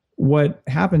 what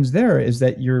happens there is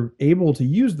that you're able to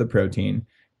use the protein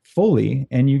fully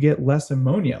and you get less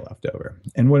ammonia left over.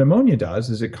 And what ammonia does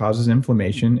is it causes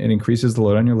inflammation, it increases the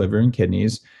load on your liver and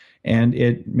kidneys, and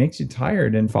it makes you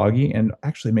tired and foggy and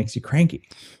actually makes you cranky.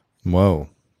 Whoa.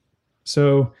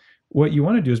 So what you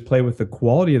want to do is play with the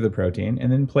quality of the protein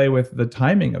and then play with the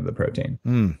timing of the protein.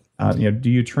 You know, do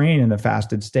you train in a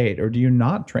fasted state or do you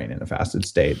not train in a fasted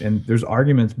state? And there's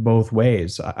arguments both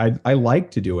ways. I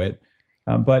like to do it,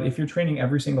 but if you're training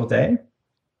every single day,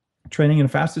 training in a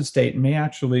fasted state may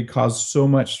actually cause so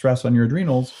much stress on your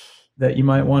adrenals that you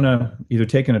might want to either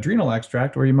take an adrenal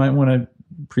extract or you might want to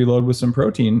preload with some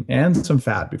protein and some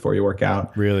fat before you work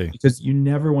out. Really? Because you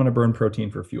never want to burn protein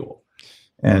for fuel.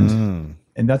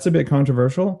 And that's a bit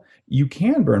controversial. You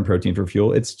can burn protein for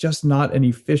fuel. It's just not an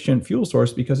efficient fuel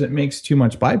source because it makes too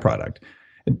much byproduct.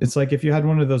 It's like if you had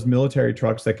one of those military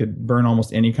trucks that could burn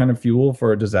almost any kind of fuel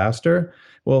for a disaster.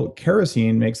 Well,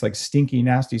 kerosene makes like stinky,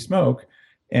 nasty smoke.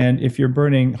 And if you're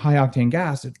burning high octane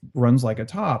gas, it runs like a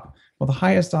top. Well, the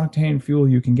highest octane fuel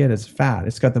you can get is fat.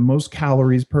 It's got the most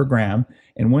calories per gram.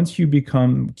 And once you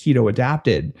become keto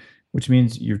adapted, which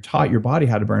means you've taught your body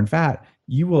how to burn fat,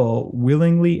 you will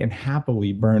willingly and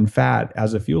happily burn fat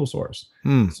as a fuel source.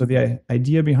 So the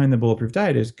idea behind the bulletproof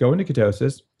diet is go into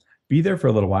ketosis, be there for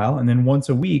a little while, and then once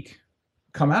a week,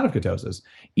 come out of ketosis.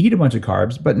 Eat a bunch of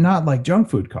carbs, but not like junk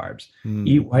food carbs.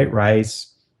 Eat white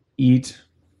rice, eat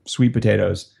sweet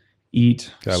potatoes,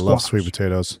 eat I love sweet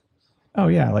potatoes. Oh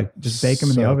yeah, like just bake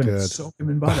them in the oven and soak them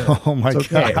in butter. Oh my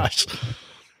gosh.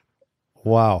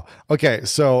 Wow. Okay,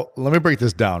 so let me break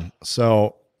this down.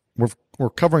 So we're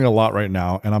covering a lot right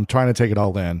now, and I'm trying to take it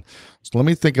all in. So let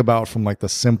me think about from like the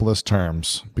simplest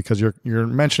terms, because you're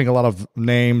mentioning a lot of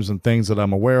names and things that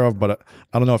I'm aware of, but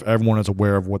I don't know if everyone is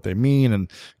aware of what they mean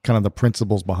and kind of the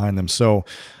principles behind them. So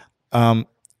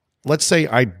let's say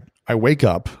I wake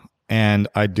up and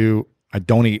I do I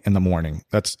don't eat in the morning.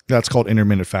 That's called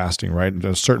intermittent fasting, right?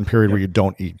 There's a certain period where you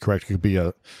don't eat, correct? It could be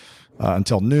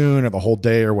until noon or the whole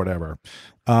day or whatever.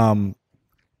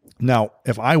 Now,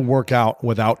 if I work out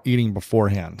without eating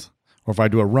beforehand, or if I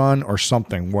do a run or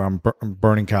something where I'm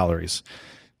burning calories,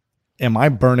 am I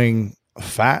burning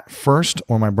fat first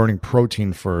or am I burning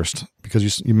protein first?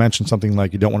 Because you mentioned something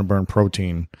like you don't want to burn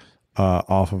protein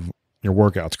off of your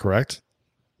workouts, correct?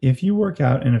 If you work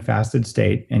out in a fasted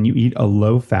state and you eat a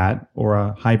low fat or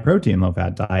a high protein, low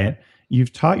fat diet,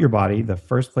 you've taught your body the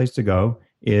first place to go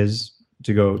is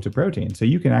to go to protein. So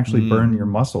you can actually burn your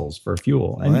muscles for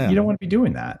fuel. And you don't want to be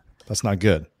doing that. That's not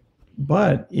good.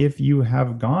 But if you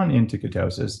have gone into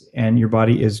ketosis and your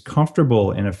body is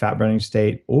comfortable in a fat burning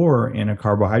state or in a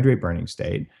carbohydrate burning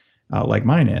state, like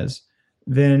mine is,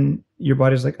 then your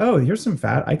body's like, oh, here's some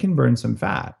fat. I can burn some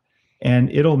fat.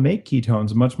 And it'll make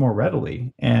ketones much more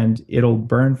readily, and it'll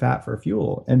burn fat for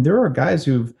fuel. And there are guys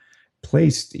who've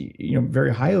placed,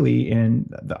 very highly in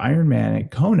the Ironman at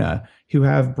Kona who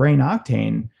have brain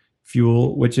octane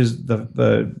fuel, which is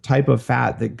the type of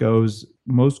fat that goes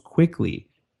most quickly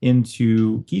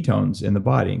into ketones in the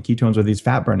body. And ketones are these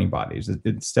fat burning bodies.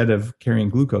 Instead of carrying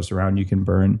glucose around, you can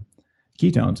burn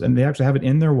ketones, and they actually have it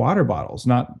in their water bottles,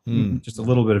 not just a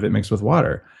little bit of it mixed with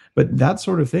water. But that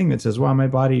sort of thing that says, wow, my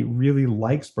body really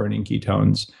likes burning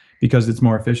ketones because it's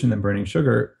more efficient than burning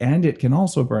sugar, and it can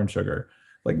also burn sugar.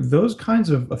 Like those kinds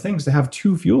of things to have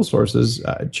two fuel sources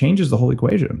changes the whole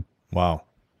equation. Wow.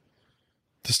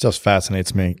 This stuff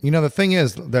fascinates me. The thing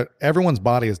is that everyone's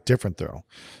body is different though.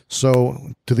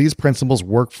 So do these principles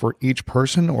work for each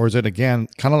person, or is it, again,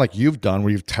 kind of like you've done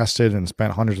where you've tested and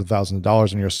spent hundreds of thousands of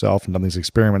dollars on yourself and done these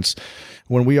experiments?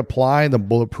 When we apply the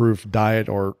bulletproof diet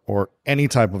or any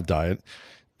type of diet,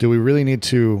 do we really need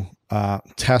to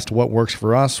test what works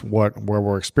for us, where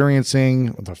we're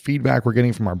experiencing, the feedback we're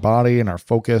getting from our body and our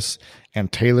focus,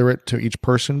 and tailor it to each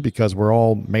person, because we're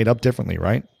all made up differently,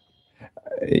 right?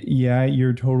 Yeah,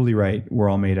 you're totally right. We're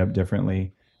all made up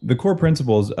differently. The core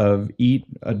principles of eat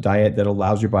a diet that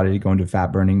allows your body to go into fat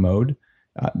burning mode,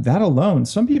 that alone,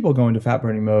 some people go into fat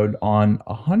burning mode on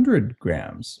 100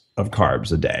 grams of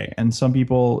carbs a day. And some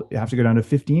people have to go down to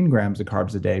 15 grams of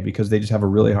carbs a day because they just have a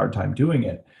really hard time doing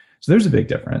it. So there's a big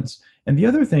difference. And the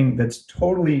other thing that's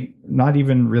totally not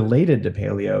even related to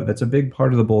paleo, that's a big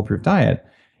part of the bulletproof diet,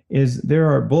 is there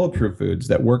are bulletproof foods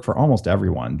that work for almost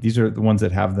everyone. These are the ones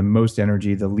that have the most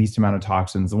energy, the least amount of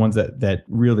toxins, the ones that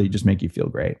really just make you feel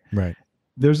great. Right.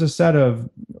 There's a set of,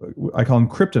 I call them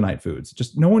kryptonite foods.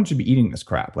 Just no one should be eating this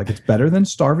crap. Like, it's better than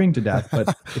starving to death.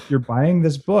 But if you're buying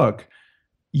this book,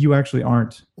 you actually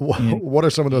aren't. What are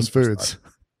some of those foods?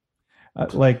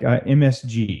 Like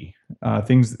MSG,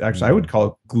 things, actually, I would call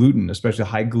it gluten, especially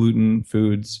high gluten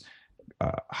foods.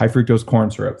 High fructose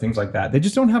corn syrup, things like that. They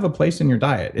just don't have a place in your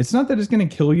diet. It's not that it's going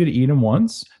to kill you to eat them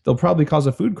once. They'll probably cause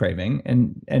a food craving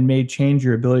and may change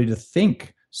your ability to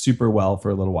think super well for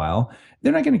a little while.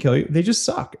 They're not going to kill you. They just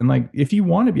suck. And like, if you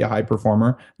want to be a high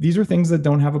performer, these are things that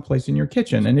don't have a place in your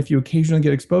kitchen. And if you occasionally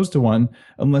get exposed to one,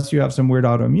 unless you have some weird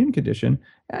autoimmune condition,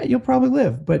 you'll probably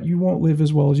live, but you won't live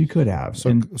as well as you could have.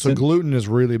 So gluten is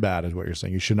really bad, is what you're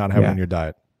saying. You should not have it in your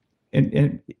diet.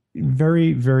 And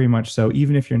very, very much so,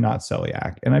 even if you're not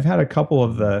celiac. And I've had a couple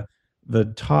of the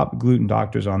top gluten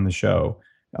doctors on the show,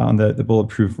 on the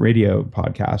Bulletproof Radio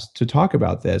podcast, to talk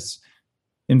about this.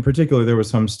 In particular, there was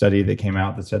some study that came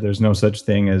out that said there's no such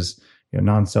thing as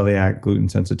non-celiac gluten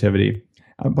sensitivity.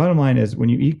 Bottom line is, when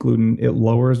you eat gluten, it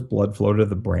lowers blood flow to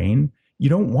the brain. You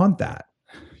don't want that.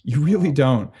 You really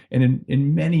don't. And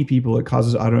in many people, it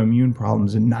causes autoimmune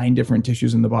problems in 9 different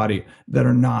tissues in the body that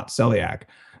are not celiac.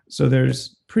 So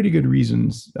there's pretty good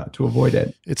reasons to avoid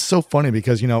it. It's so funny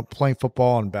because, playing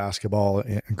football and basketball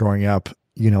growing up,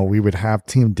 we would have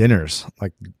team dinners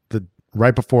like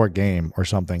right before a game or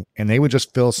something, and they would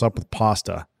just fill us up with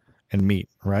pasta and meat,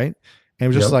 right? And it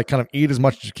was just like kind of eat as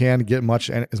much as you can, get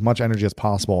as much energy as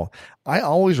possible. I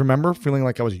always remember feeling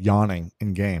like I was yawning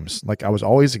in games. Like I was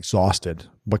always exhausted.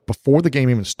 But before the game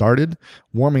even started,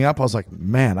 warming up, I was like,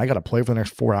 man, I got to play for the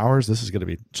next 4 hours. This is going to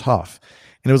be tough.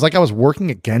 And it was like I was working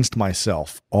against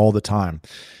myself all the time.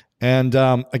 And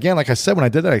again, like I said, when I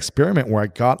did that experiment where I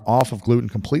got off of gluten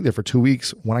completely for 2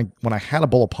 weeks, when I had a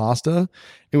bowl of pasta,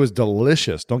 it was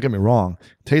delicious. Don't get me wrong.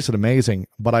 It tasted amazing.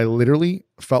 But I literally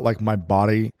felt like my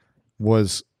body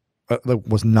was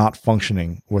not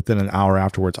functioning within an hour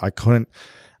afterwards. I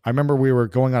remember we were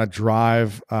going on a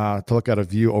drive to look at a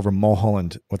view over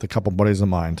Mulholland with a couple buddies of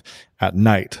mine at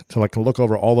night to look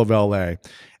over all of LA.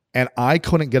 And I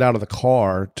couldn't get out of the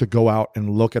car to go out and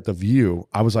look at the view.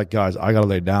 I was like, guys, I got to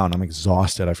lay down. I'm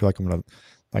exhausted. I feel like I'm going to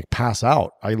like pass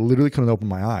out. I literally couldn't open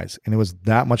my eyes, and it was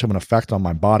that much of an effect on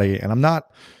my body. And I'm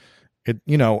not,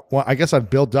 well, I guess I've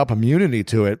built up immunity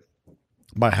to it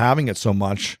by having it so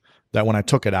much that when I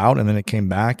took it out and then it came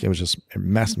back, it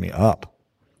messed me up.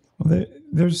 Well,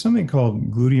 there's something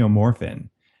called gluteomorphin.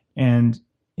 And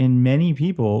in many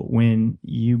people, when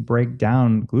you break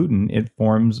down gluten, it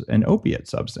forms an opiate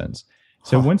substance.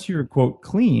 So once you're, quote,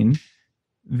 clean,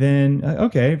 then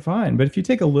okay, fine. But if you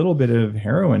take a little bit of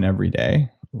heroin every day,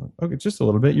 okay, just a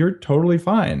little bit, you're totally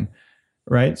fine.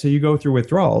 Right. So you go through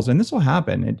withdrawals, and this will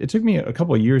happen. It took me a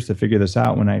couple of years to figure this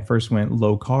out when I first went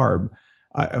low carb.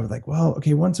 I was like, well,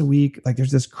 okay, once a week, like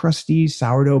there's this crusty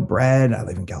sourdough bread. I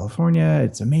live in California.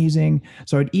 It's amazing.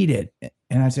 So I'd eat it.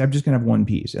 And I'd say, I'm just going to have one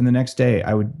piece. And the next day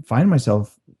I would find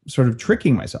myself sort of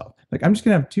tricking myself. Like, I'm just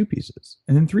going to have 2 pieces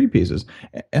and then 3 pieces.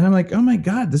 And I'm like, oh my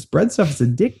God, this bread stuff is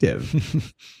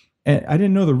addictive. And I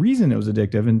didn't know the reason it was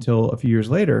addictive until a few years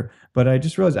later, but I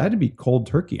just realized I had to be cold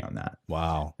turkey on that.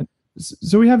 Wow.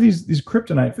 So we have these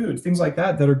kryptonite foods, things like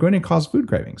that are going to cause food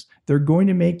cravings. They're going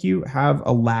to make you have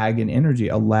a lag in energy,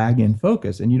 a lag in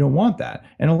focus, and you don't want that.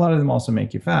 And a lot of them also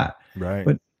make you fat. Right.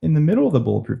 But in the middle of the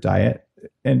bulletproof diet,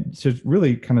 and to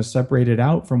really kind of separate it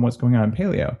out from what's going on in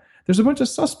paleo, there's a bunch of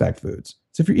suspect foods.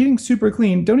 So if you're eating super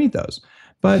clean, don't eat those.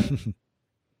 But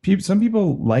some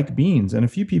people like beans, and a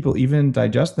few people even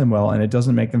digest them well, and it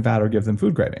doesn't make them fat or give them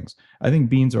food cravings. I think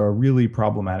beans are a really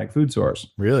problematic food source.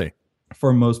 Really?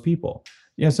 For most people.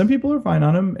 Yeah, some people are fine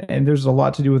on them, and there's a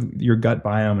lot to do with your gut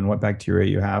biome and what bacteria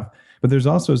you have. But there's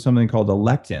also something called a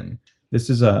lectin. This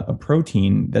is a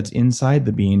protein that's inside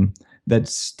the bean that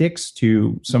sticks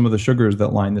to some of the sugars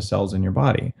that line the cells in your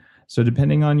body. So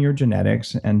depending on your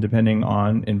genetics and depending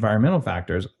on environmental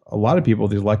factors, a lot of people,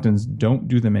 these lectins don't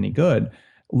do them any good.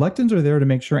 Lectins are there to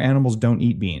make sure animals don't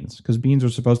eat beans, because beans are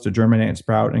supposed to germinate and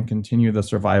sprout and continue the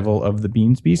survival of the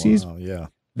bean species. Wow, yeah.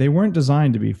 They weren't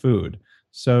designed to be food.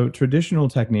 So traditional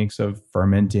techniques of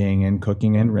fermenting and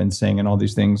cooking and rinsing and all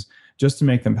these things just to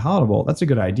make them palatable, that's a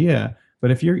good idea.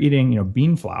 But if you're eating,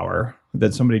 bean flour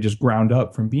that somebody just ground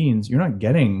up from beans, you're not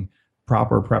getting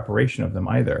proper preparation of them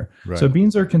either. Right. So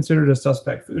beans are considered a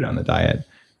suspect food on the diet.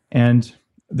 And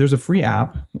there's a free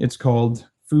app. It's called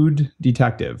Food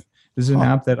Detective. This is an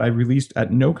app that I released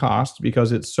at no cost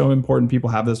because it's so important people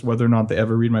have this, whether or not they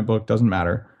ever read my book, doesn't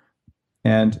matter.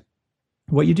 And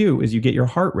what you do is you get your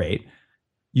heart rate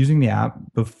using the app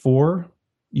before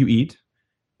you eat,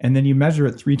 and then you measure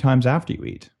it 3 times after you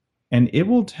eat. And it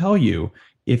will tell you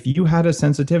if you had a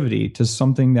sensitivity to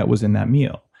something that was in that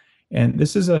meal. And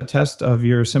this is a test of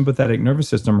your sympathetic nervous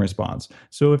system response.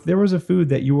 So if there was a food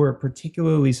that you were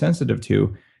particularly sensitive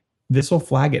to, this will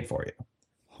flag it for you.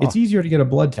 It's easier to get a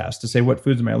blood test to say, what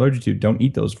foods am I allergic to? Don't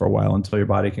eat those for a while until your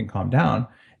body can calm down.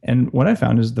 And what I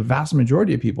found is the vast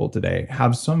majority of people today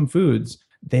have some foods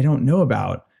they don't know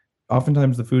about,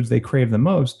 oftentimes the foods they crave the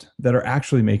most, that are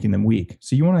actually making them weak.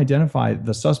 So you want to identify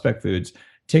the suspect foods,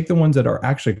 take the ones that are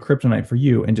actually kryptonite for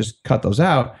you and just cut those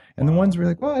out. And the ones where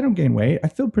you're like, well, I don't gain weight. I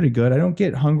feel pretty good. I don't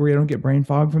get hungry. I don't get brain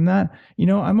fog from that.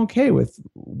 I'm okay with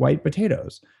white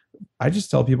potatoes. I just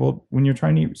tell people, when you're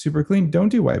trying to eat super clean, don't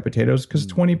do white potatoes, because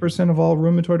 20% of all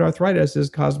rheumatoid arthritis is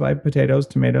caused by potatoes,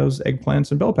 tomatoes,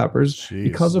 eggplants, and bell peppers.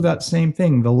 Because of that same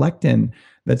thing, the lectin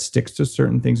that sticks to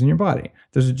certain things in your body.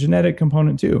 There's a genetic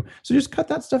component too. So just cut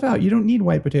that stuff out. You don't need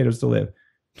white potatoes to live.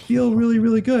 Feel really,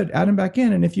 really good. Add them back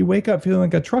in. And if you wake up feeling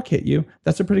like a truck hit you,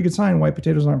 that's a pretty good sign white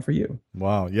potatoes aren't for you.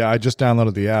 Wow. Yeah, I just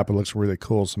downloaded the app. It looks really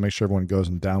cool. So make sure everyone goes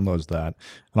and downloads that.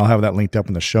 And I'll have that linked up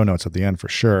in the show notes at the end for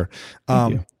sure. Tell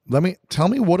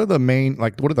me what are the main,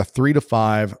 what are the 3 to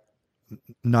 5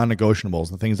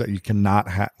 non-negotiables, the things that you cannot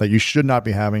have, that you should not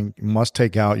be having, must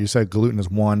take out? You said gluten is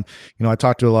one. I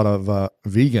talked to a lot of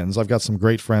vegans. I've got some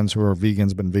great friends who are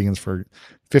vegans, been vegans for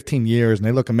 15 years, and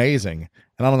they look amazing.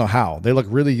 And I don't know how. They look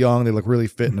really young. They look really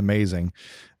fit and amazing.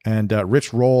 And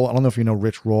Rich Roll, I don't know if you know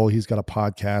Rich Roll. He's got a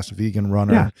podcast, Vegan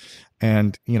Runner. Yeah.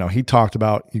 And, he talked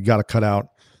about you got to cut out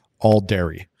all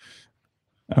dairy.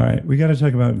 All right. We got to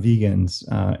talk about vegans,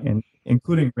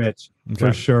 including Rich,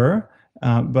 for sure.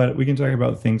 But we can talk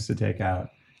about things to take out.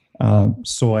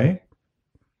 Soy,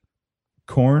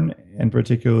 corn, and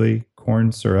particularly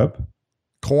corn syrup.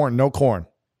 No corn.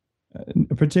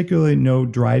 Particularly no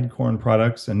dried corn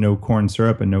products, and no corn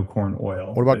syrup, and no corn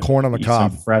oil. What about corn on the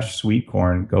cob? Some fresh sweet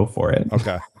corn, go for it.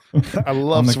 Okay. I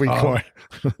love sweet corn.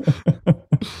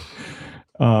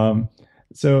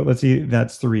 So let's see,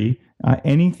 that's 3.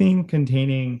 Anything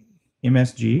containing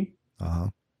MSG.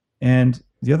 And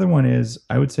the other one is,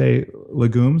 I would say,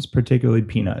 legumes, particularly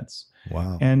peanuts.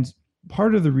 Wow. And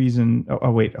part of the reason,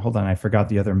 wait, hold on. I forgot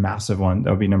the other massive one. That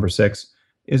would be number 6,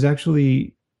 is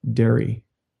actually dairy.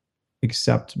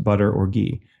 except butter or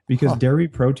ghee. Because dairy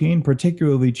protein,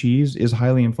 particularly cheese, is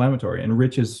highly inflammatory, and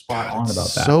Rich is spot on about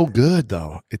that. So good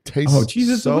though. It tastes cheese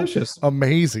is so delicious.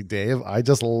 Amazing, Dave. I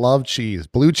just love cheese.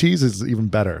 Blue cheese is even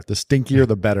better. The stinkier,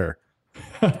 the better.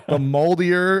 The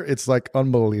moldier, it's like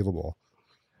unbelievable.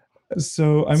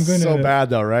 So I'm going to so bad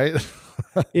though, right?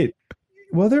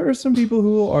 Well, there are some people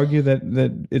who will argue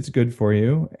that it's good for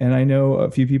you, and I know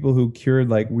a few people who cured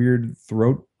like weird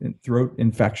throat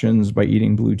infections by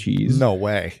eating blue cheese. No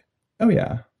way. Oh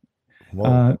yeah.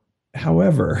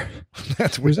 However,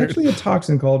 there's actually a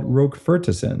toxin called roquefort,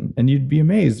 and you'd be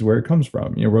amazed where it comes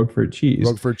from. Roquefort cheese.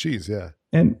 Roquefort cheese, yeah.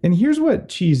 And here's what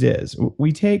cheese is.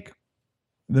 We take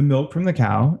the milk from the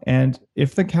cow, and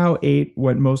if the cow ate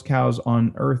what most cows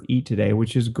on earth eat today,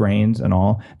 which is grains and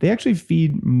all, they actually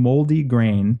feed moldy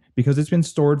grain because it's been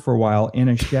stored for a while in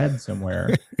a shed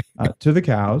somewhere to the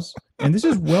cows. And this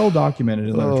is well documented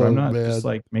in literature. I'm not just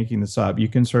like making this up. You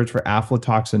can search for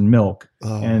aflatoxin milk,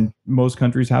 and most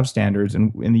countries have standards.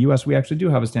 And in the US, we actually do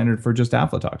have a standard for just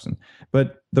aflatoxin.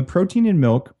 But the protein in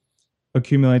milk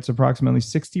accumulates approximately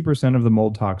 60% of the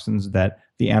mold toxins that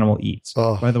the animal eats.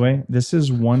 By the way, this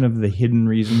is one of the hidden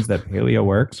reasons that paleo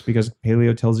works, because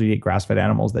paleo tells you to eat grass-fed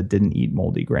animals that didn't eat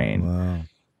moldy grain. Wow.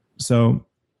 So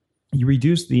you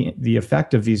reduce the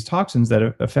effect of these toxins that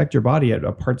affect your body at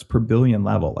a parts per billion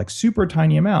level. Like super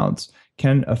tiny amounts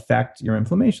can affect your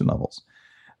inflammation levels.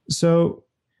 So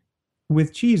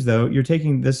with cheese, though, you're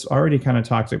taking this already kind of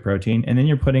toxic protein, and then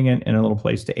you're putting it in a little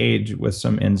place to age with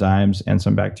some enzymes and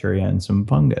some bacteria and some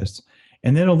fungus.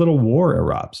 And then a little war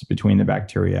erupts between the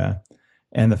bacteria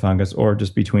and the fungus, or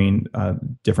just between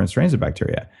different strains of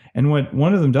bacteria. And what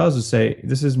one of them does is say,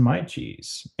 this is my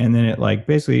cheese. And then it like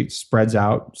basically spreads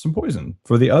out some poison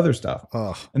for the other stuff.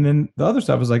 And then the other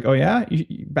stuff is like, oh yeah,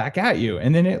 back at you.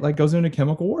 And then it like goes into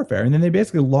chemical warfare. And then they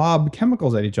basically lob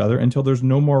chemicals at each other until there's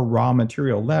no more raw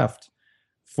material left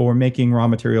for making raw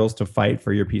materials to fight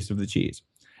for your piece of the cheese.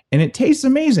 And it tastes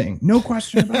amazing, no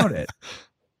question about it.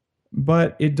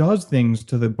 But it does things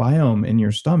to the biome in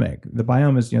your stomach. The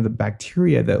biome is, the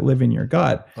bacteria that live in your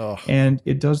gut, and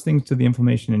it does things to the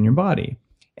inflammation in your body.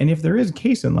 And if there is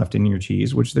casein left in your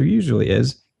cheese, which there usually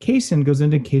is, casein goes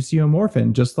into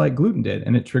caseomorphin, just like gluten did,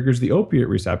 and it triggers the opiate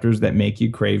receptors that make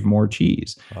you crave more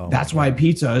cheese. That's why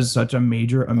pizza is such a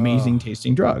major, amazing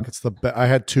tasting drug. It's I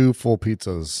had 2 full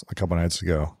pizzas a couple nights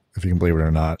ago, if you can believe it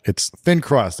or not. It's thin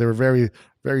crust. They were very,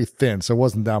 very thin, so it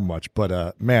wasn't that much.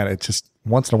 But man, it just,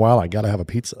 once in a while, I got to have a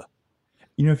pizza.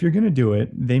 If you're going to do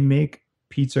it, they make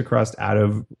pizza crust out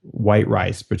of white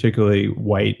rice, particularly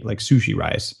white, like sushi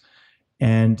rice.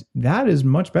 And that is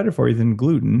much better for you than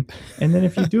gluten. And then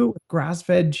if you do it with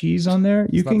grass-fed cheese on there,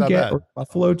 you can get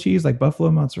buffalo cheese, like buffalo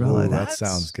mozzarella. That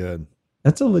sounds good.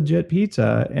 That's a legit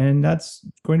pizza, and that's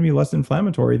going to be less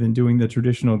inflammatory than doing the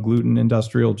traditional gluten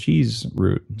industrial cheese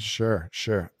route. Sure.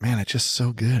 Man, it's just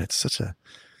so good. It's such a...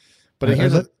 But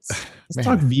let's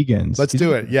talk vegans. Let's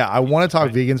do it. Yeah, I want to talk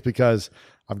vegans because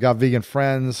I've got vegan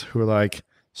friends who are like,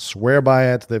 swear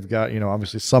by it. They've got,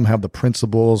 obviously some have the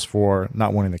principles for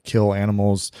not wanting to kill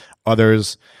animals.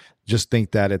 Others just think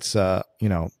that it's,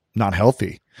 not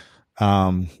healthy.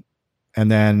 And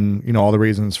then, all the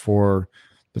reasons for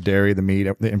the dairy, the meat,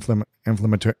 the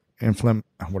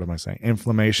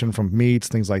inflammation from meats,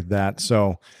 things like that.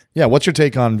 So yeah, what's your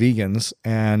take on vegans,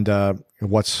 and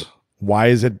why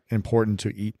is it important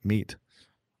to eat meat?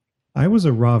 I was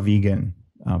a raw vegan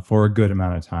for a good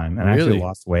amount of time, and I actually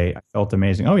lost weight. I felt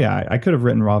amazing. Oh yeah, I could have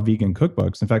written raw vegan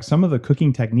cookbooks. In fact, some of the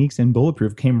cooking techniques in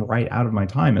Bulletproof came right out of my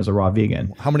time as a raw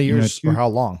vegan. How many years or how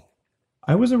long?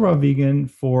 I was a raw vegan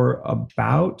for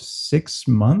about 6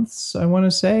 months, I want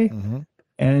to say. Mm-hmm.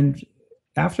 And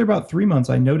after about 3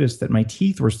 months, I noticed that my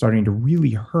teeth were starting to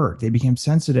really hurt. They became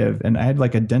sensitive, and I had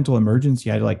like a dental emergency.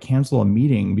 I had to like cancel a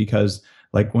meeting because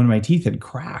like one of my teeth had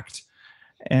cracked.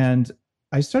 And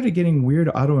I started getting weird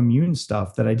autoimmune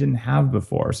stuff that I didn't have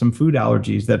before, some food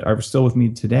allergies that are still with me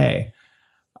today.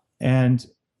 And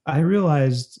I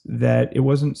realized that it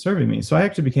wasn't serving me. So I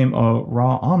actually became a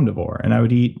raw omnivore, and I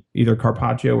would eat either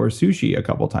carpaccio or sushi a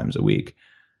couple times a week.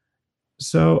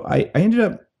 So I ended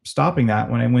up stopping that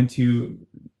when I went to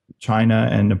China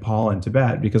and Nepal and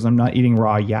Tibet, because I'm not eating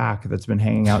raw yak that's been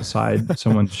hanging outside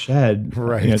someone's shed.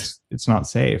 Right. It's not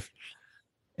safe.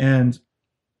 And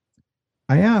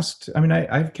I asked,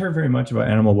 I care very much about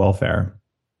animal welfare.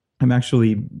 I'm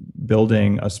actually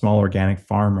building a small organic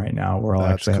farm right now where I'll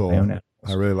actually have my own animals.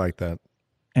 I really like that.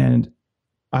 And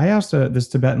I asked this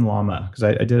Tibetan Lama, because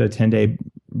I did a 10-day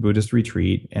Buddhist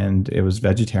retreat, and it was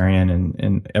vegetarian,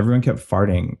 and everyone kept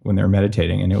farting when they were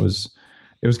meditating. And it was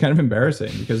kind of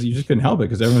embarrassing because you just couldn't help it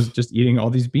because everyone's just eating all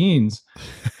these beans.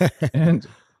 And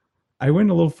I went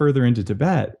a little further into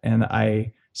Tibet and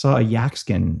I saw a yak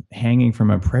skin hanging from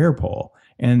a prayer pole.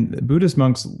 And Buddhist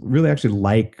monks really actually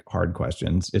like hard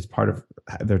questions. It's part of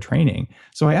their training.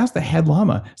 So I asked the head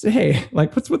lama, I said, hey,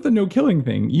 like, what's with the no killing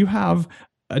thing? You have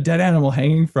a dead animal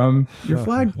hanging from your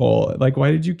flagpole. Like,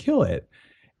 why did you kill it?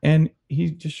 And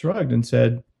he just shrugged and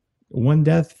said, one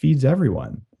death feeds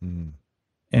everyone. Mm.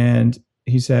 And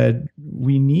he said,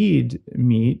 we need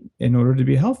meat in order to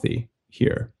be healthy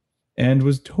here, and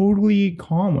was totally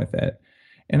calm with it.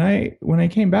 And when I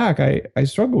came back, I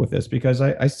struggle with this because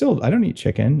I don't eat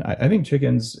chicken. I think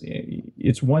chicken's,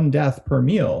 it's one death per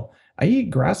meal. I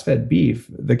eat grass-fed beef.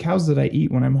 The cows that I eat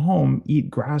when I'm home eat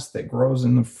grass that grows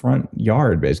in the front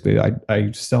yard. Basically,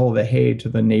 I sell the hay to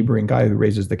the neighboring guy who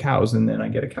raises the cows, and then I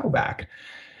get a cow back.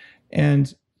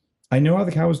 And I know how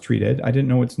the cow was treated. I didn't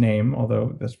know its name,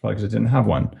 although that's probably because I didn't have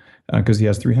one, because he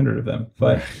has 300 of them.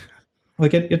 But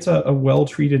like it's a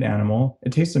well-treated animal.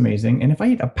 It tastes amazing. And if I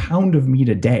eat a pound of meat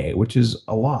a day, which is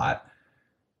a lot,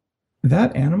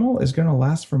 that animal is going to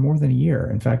last for more than a year.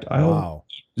 In fact, I'll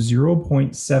eat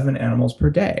 0.7 animals per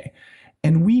day.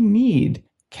 And we need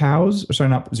cows,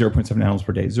 sorry, not 0.7 animals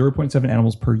per day, 0.7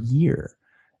 animals per year.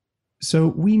 So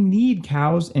we need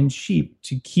cows and sheep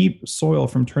to keep soil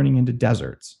from turning into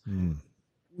deserts. Mm.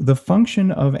 The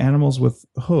function of animals with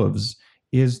hooves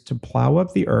is to plow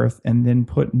up the earth and then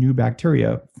put new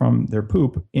bacteria from their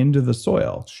poop into the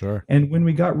soil. Sure. And when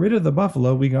we got rid of the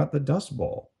buffalo, we got the Dust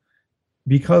Bowl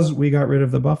because we got rid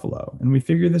of the buffalo. And we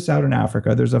figured this out in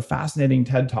Africa. There's a fascinating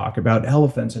TED talk about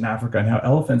elephants in Africa and how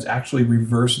elephants actually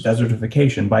reverse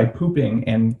desertification by pooping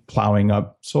and plowing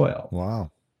up soil.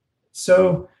 Wow.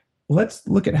 So let's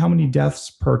look at how many deaths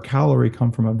per calorie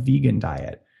come from a vegan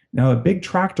diet. Now, a big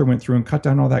tractor went through and cut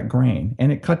down all that grain, and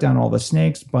it cut down all the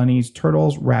snakes, bunnies,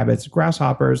 turtles, rabbits,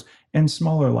 grasshoppers, and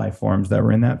smaller life forms that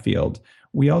were in that field.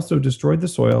 We also destroyed the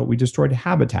soil. We destroyed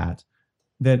habitat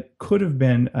that could have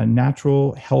been a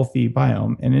natural, healthy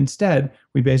biome. And instead,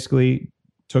 we basically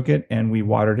took it and we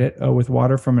watered it with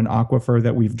water from an aquifer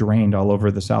that we've drained all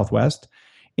over the Southwest,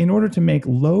 in order to make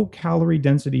low calorie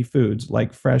density foods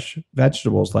like fresh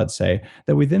vegetables, let's say,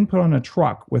 that we then put on a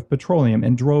truck with petroleum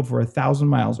and drove for 1,000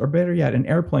 miles, or better yet, an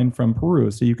airplane from Peru,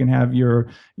 so you can have your,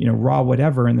 raw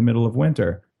whatever in the middle of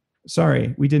winter.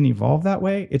 Sorry, we didn't evolve that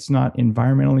way. It's not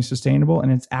environmentally sustainable,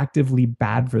 and it's actively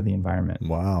bad for the environment.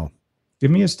 Wow.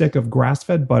 Give me a stick of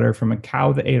grass-fed butter from a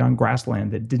cow that ate on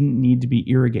grassland that didn't need to be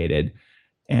irrigated,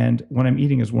 and what I'm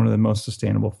eating is one of the most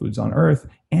sustainable foods on earth,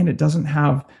 and it doesn't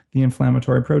have the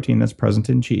inflammatory protein that's present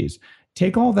in cheese.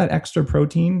 Take all that extra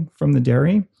protein from the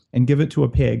dairy and give it to a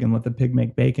pig and let the pig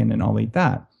make bacon, and I'll eat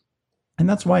that. And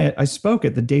that's why I spoke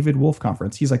at the David Wolf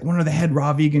conference. He's like one of the head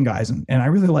raw vegan guys, and I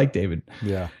really like David.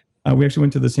 Yeah. We actually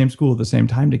went to the same school at the same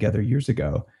time together years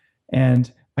ago. And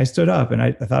I stood up and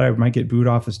I thought I might get booed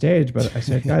off the stage, but I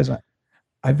said, guys,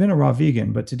 I've been a raw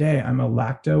vegan, but today I'm a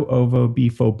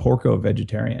lacto-ovo-beefo-porco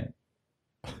vegetarian.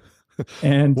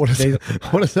 And what does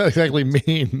that exactly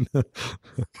mean?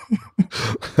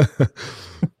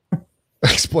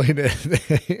 Explain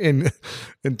it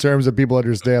in terms that people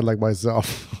understand, like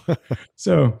myself.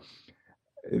 So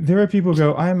there are people who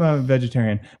go, I'm a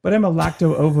vegetarian, but I'm a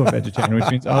lacto-ovo-vegetarian,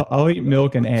 which means I'll eat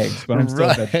milk and eggs, but I'm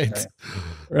still a vegetarian.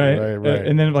 Right.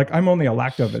 And then like, I'm only a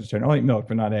lacto-vegetarian. I'll eat milk,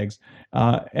 but not eggs.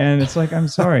 And it's like, I'm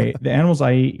sorry, the animals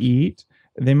I eat,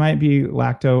 they might be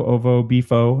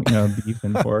lacto-ovo-beefo, beef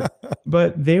and pork,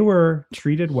 but they were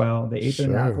treated well. They ate their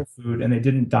natural food and they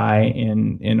didn't die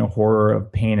in a horror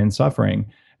of pain and suffering.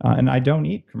 And I don't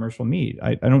eat commercial meat.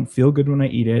 I don't feel good when I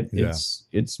eat it. Yeah.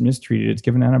 It's mistreated. It's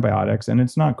given antibiotics, and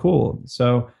it's not cool.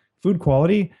 So food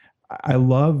quality, I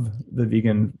love the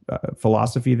vegan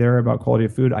philosophy there about quality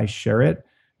of food. I share it.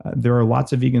 There are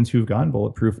lots of vegans who've gone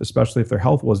bulletproof, especially if their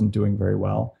health wasn't doing very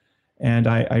well. And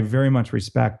I very much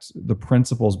respect the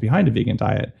principles behind a vegan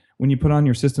diet. When you put on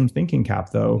your systems thinking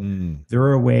cap, though, there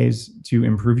are ways to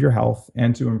improve your health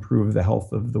and to improve the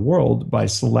health of the world by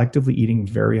selectively eating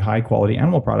very high quality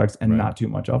animal products and not too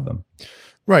much of them.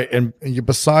 Right. And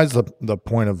besides the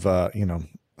point of,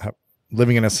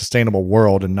 living in a sustainable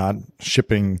world and not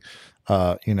shipping,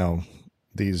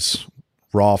 these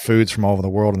raw foods from all over the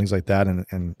world and things like that,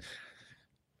 and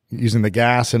using the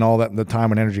gas and all that, the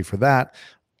time and energy for that.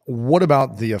 What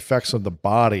about the effects of the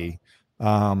body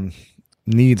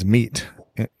needs meat?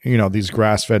 These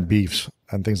grass-fed beefs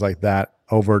and things like that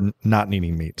over not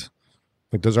needing meat.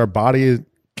 Like, does our body,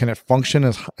 can it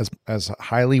function as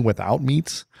highly without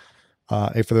meats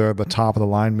if they're the top of the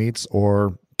line meats,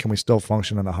 or can we still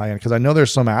function in the high end? Because I know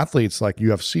there's some athletes like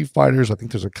UFC fighters. I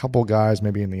think there's a couple guys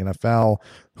maybe in the NFL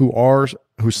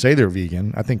who say they're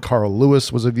vegan. I think Carl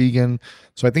Lewis was a vegan.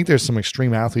 So I think there's some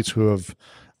extreme athletes who have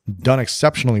done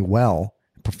exceptionally well,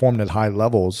 performed at high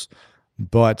levels,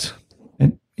 but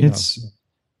it's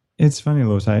funny,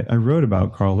 Louis. I wrote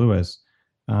about Carl Lewis.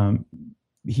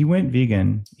 He went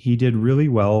vegan. He did really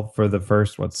well for the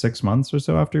first 6 months or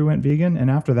so after he went vegan, and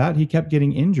after that, he kept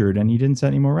getting injured, and he didn't set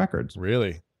any more records.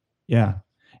 Really? Yeah,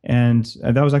 and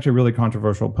that was actually a really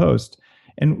controversial post.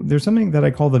 And there's something that I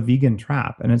call the vegan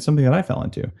trap, and it's something that I fell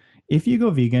into. If you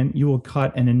go vegan, you will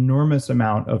cut an enormous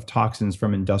amount of toxins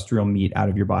from industrial meat out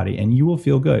of your body, and you will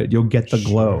feel good. You'll get the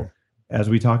glow, as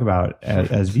we talk about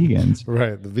as vegans.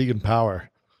 Right, the vegan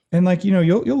power. And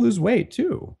you'll lose weight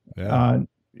too. Yeah.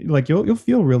 You'll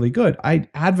feel really good. I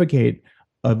advocate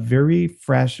a very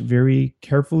fresh, very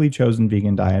carefully chosen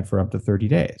vegan diet for up to 30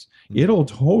 days. It'll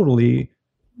totally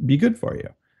be good for you.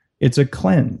 It's a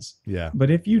cleanse. Yeah. But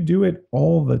if you do it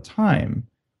all the time,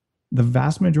 the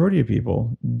vast majority of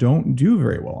people don't do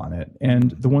very well on it.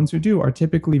 And the ones who do are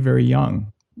typically very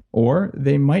young, or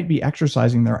they might be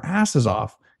exercising their asses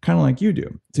off, kind of like you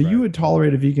do. So you would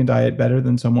tolerate a vegan diet better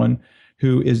than someone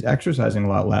who is exercising a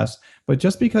lot less. But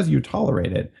just because you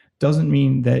tolerate it doesn't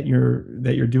mean that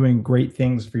you're doing great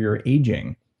things for your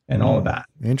aging and all of that.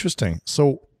 Interesting.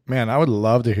 So, man, I would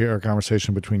love to hear a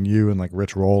conversation between you and like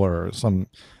Rich Roller or some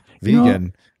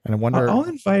vegan. And I wonder, I'll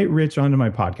invite Rich onto my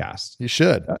podcast. You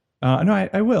should. No,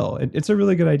 I will. It's a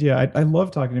really good idea. I love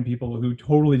talking to people who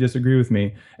totally disagree with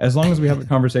me, as long as we have a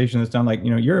conversation that's done like,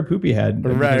 you're a poopy head.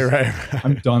 Right.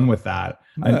 I'm done with that.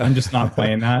 I'm just not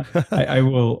playing that.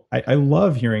 I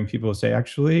love hearing people say,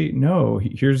 actually, no,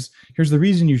 here's the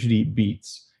reason you should eat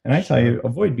beets. And I tell you,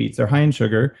 avoid beets. They're high in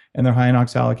sugar and they're high in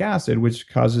oxalic acid, which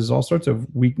causes all sorts of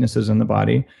weaknesses in the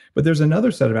body. But there's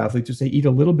another set of athletes who say eat a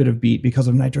little bit of beet because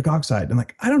of nitric oxide. And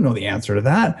like, I don't know the answer to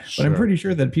that, but I'm pretty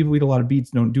sure that people who eat a lot of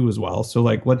beets don't do as well. So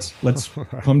like, let's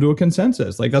come to a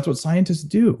consensus. Like that's what scientists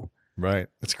do. Right.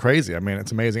 It's crazy. I mean,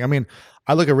 it's amazing. I mean,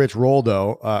 I look at Rich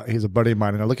Roldo, he's a buddy of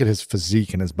mine, and I look at his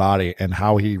physique and his body and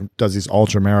how he does these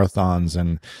ultra marathons.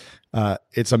 And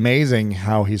it's amazing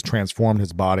how he's transformed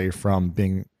his body from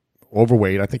being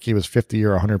overweight. I think he was 50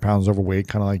 or 100 pounds overweight,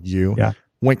 kind of like you. Yeah.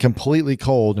 Went completely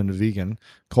cold into vegan,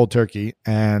 cold turkey,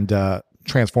 and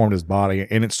transformed his body,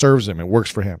 and it serves him. It works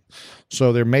for him.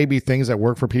 So there may be things that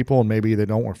work for people, and maybe they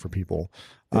don't work for people.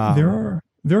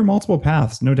 There are multiple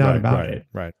paths, no doubt about it.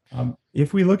 Right.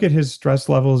 If we look at his stress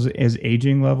levels, his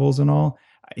aging levels and all,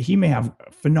 he may have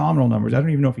phenomenal numbers. I don't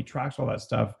even know if he tracks all that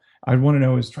stuff. I'd want to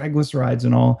know his triglycerides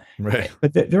and all. Right.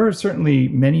 But there are certainly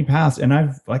many paths. And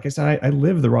like I said, I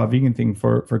lived the raw vegan thing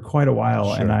for quite a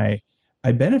while, and I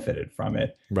benefited from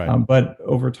it. Right. But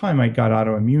over time, I got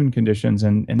autoimmune conditions,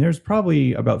 and there's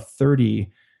probably about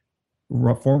 30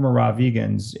 former raw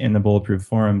vegans in the Bulletproof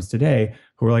forums today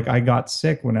who are like, I got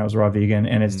sick when I was raw vegan,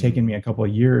 and it's taken me a couple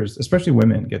of years, especially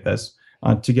women get this,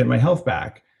 to get my health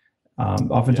back.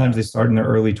 Oftentimes they start in their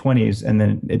early 20s, and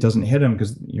then it doesn't hit them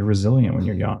because you're resilient when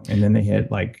you're young. And then they hit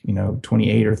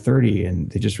 28 or 30,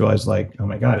 and they just realize like, oh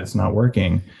my God, it's not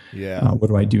working. Yeah. What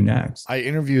do I do next? I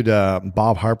interviewed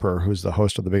Bob Harper, who's the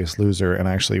host of The Biggest Loser, and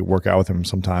I actually work out with him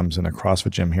sometimes in a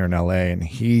CrossFit gym here in LA. And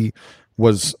he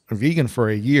was vegan for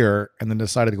a year and then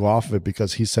decided to go off of it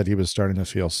because he said he was starting to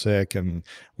feel sick and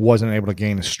wasn't able to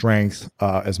gain his strength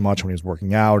as much when he was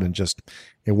working out, and just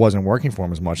it wasn't working for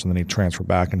him as much. And then he transferred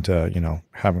back into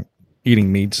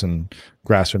eating meats and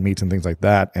grass-fed meats and things like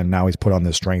that, and now he's put on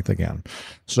this strength again.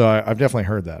 So I've definitely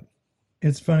heard that.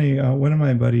 It's funny. One of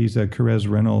my buddies, Carez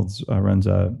Reynolds, runs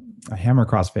a Hammer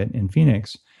CrossFit in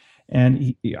Phoenix,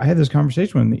 and I had this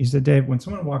conversation with him. He said, Dave, when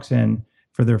someone walks in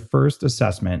for their first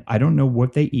assessment, I don't know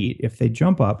what they eat. If they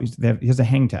jump up, he has a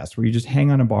hang test where you just hang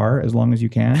on a bar as long as you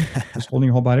can, just holding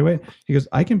your whole body weight. He goes,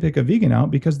 I can pick a vegan out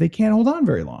because they can't hold on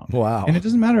very long. Wow. And it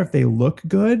doesn't matter if they look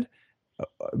good,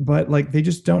 but like they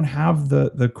just don't have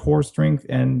the core strength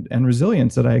and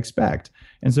resilience that I expect.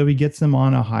 And so he gets them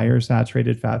on a higher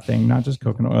saturated fat thing, not just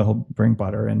coconut oil. He'll bring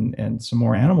butter and some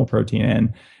more animal protein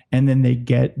in, and then they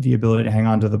get the ability to hang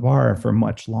on to the bar for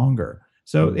much longer.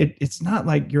 So it's not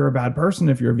like you're a bad person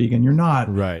if you're a vegan. You're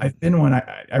not. Right. I've been one.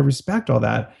 I respect all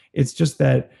that. It's just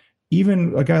that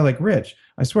even a guy like Rich,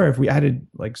 I swear, if we added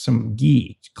like some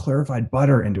ghee, clarified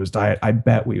butter into his diet, I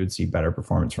bet we would see better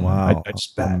performance from him. I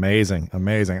just bet. Amazing.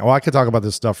 Oh, I could talk about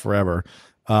this stuff forever,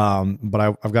 But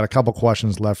I've got a couple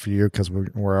questions left for you because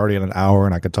we're already at an hour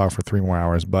and I could talk for 3 more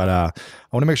hours. But I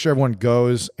want to make sure everyone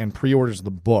goes and pre-orders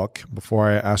the book. Before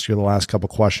I ask you the last couple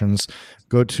questions,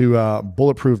 go to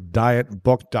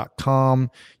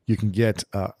bulletproofdietbook.com. You can get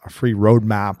a free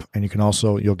roadmap, and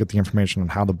you'll get the information on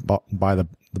how to buy the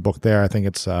book there. I think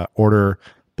it's order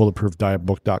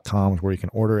bulletproofdietbook.com is where you can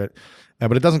order it.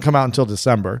 But it doesn't come out until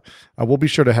December. We'll be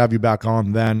sure to have you back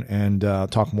on then and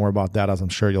talk more about that, as I'm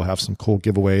sure you'll have some cool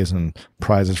giveaways and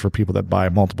prizes for people that buy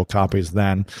multiple copies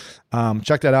then.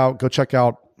 Check that out. Go check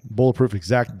out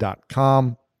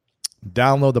bulletproofexec.com.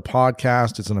 Download the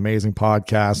podcast. It's an amazing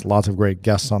podcast. Lots of great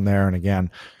guests on there. And again,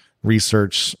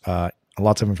 research,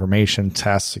 lots of information,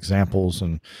 tests, examples,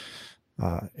 and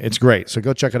it's great. So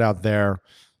go check it out there.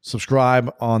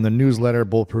 Subscribe on the newsletter,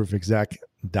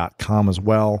 bulletproofexec.com as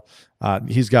well.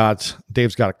 Dave's got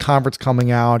a conference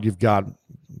coming out. You've got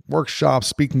workshops,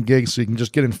 speaking gigs, so you can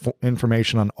just get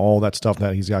information on all that stuff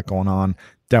that he's got going on.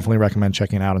 Definitely recommend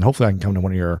checking it out. And hopefully I can come to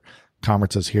one of your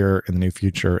conferences here in the near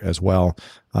future as well,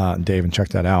 Dave, and check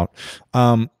that out.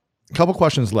 A couple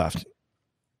questions left.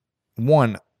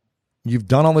 One, you've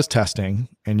done all this testing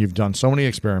and you've done so many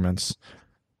experiments.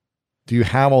 Do you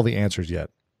have all the answers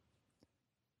yet?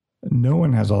 No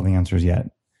one has all the answers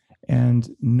yet. And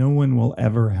no one will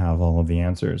ever have all of the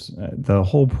answers. The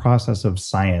whole process of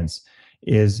science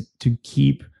is to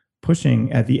keep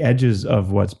pushing at the edges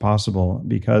of what's possible,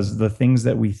 because the things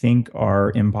that we think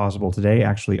are impossible today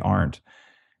actually aren't.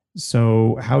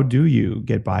 So how do you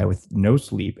get by with no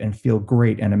sleep and feel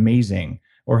great and amazing?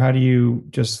 Or how do you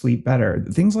just sleep better?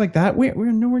 Things like that,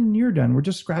 we're nowhere near done. We're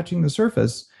just scratching the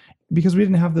surface, because we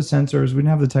didn't have the sensors, we didn't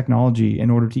have the technology in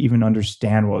order to even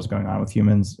understand what was going on with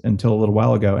humans until a little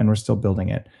while ago, and we're still building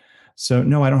it. So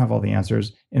no, I don't have all the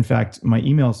answers. In fact, my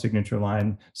email signature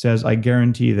line says, I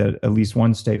guarantee that at least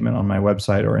one statement on my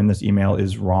website or in this email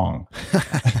is wrong.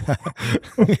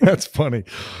 That's funny.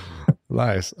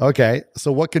 Nice. Okay.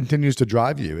 So what continues to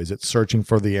drive you? Is it searching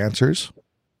for the answers?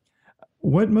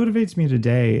 What motivates me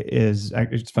today is,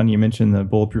 it's funny you mentioned the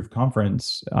Bulletproof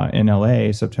Conference in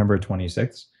LA, September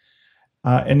 26th.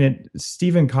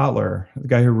 Stephen Kotler, the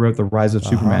guy who wrote The Rise of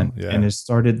Superman, and has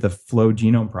started the Flow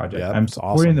Genome Project. I'm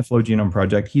supporting the Flow Genome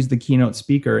Project. He's the keynote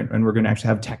speaker, and we're going to actually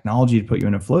have technology to put you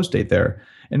in a flow state there.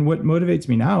 And what motivates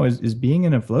me now is being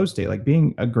in a flow state, like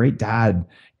being a great dad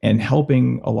and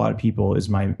helping a lot of people is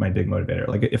my big motivator.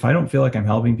 Like if I don't feel like I'm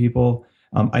helping people,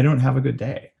 I don't have a good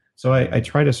day. So I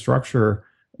try to structure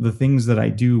the things that I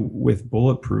do with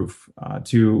Bulletproof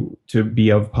to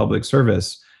be of public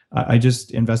service. I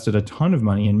just invested a ton of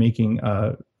money in making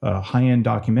a high-end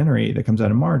documentary that comes out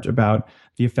in March about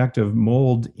the effect of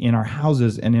mold in our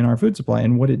houses and in our food supply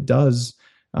and what it does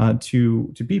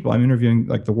to people. I'm interviewing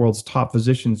like the world's top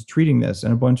physicians treating this,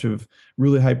 and a bunch of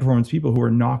really high-performance people who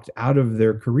are knocked out of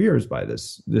their careers by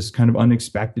this kind of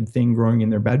unexpected thing growing in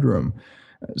their bedroom.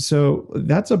 So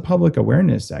that's a public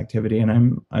awareness activity,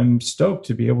 and I'm stoked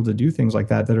to be able to do things like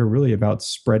that are really about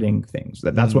spreading things.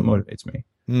 That's what motivates me.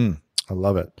 I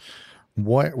love it.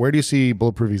 Where do you see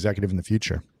Bulletproof Executive in the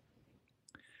future?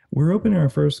 We're opening our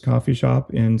first coffee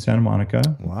shop in Santa Monica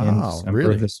in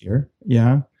December of this year.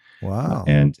 Yeah. Wow.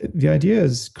 And the idea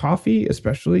is coffee,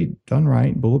 especially done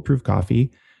right, bulletproof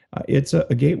coffee, it's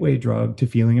a gateway drug to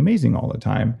feeling amazing all the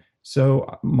time.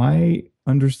 So my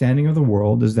understanding of the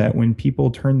world is that when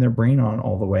people turn their brain on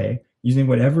all the way, using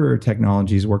whatever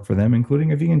technologies work for them,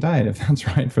 including a vegan diet, if that's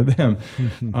right for them,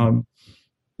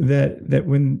 that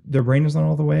when their brain is on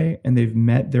all the way and they've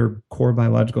met their core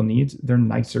biological needs, they're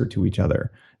nicer to each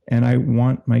other. And I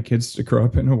want my kids to grow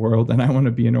up in a world, and I want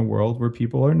to be in a world where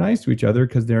people are nice to each other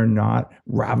because they're not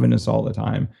ravenous all the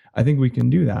time. I think we can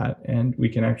do that, and we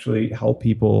can actually help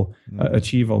people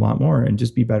achieve a lot more and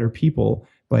just be better people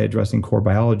by addressing core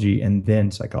biology and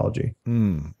then psychology.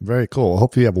 Very cool.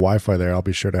 Hopefully you have Wi-Fi there. I'll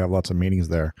be sure to have lots of meetings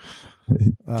there.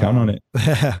 Count on it.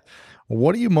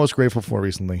 What are you most grateful for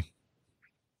recently?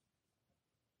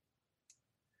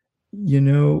 You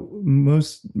know,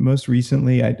 most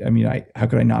recently, I mean, how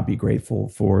could I not be grateful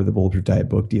for the Bulletproof Diet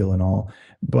book deal and all?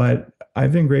 But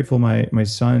I've been grateful. My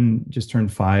son just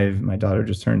turned 5, my daughter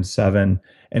just turned 7,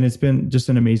 and it's been just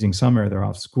an amazing summer. They're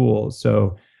off school,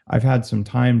 so I've had some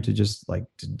time to just like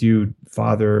to do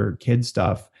father-kid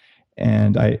stuff.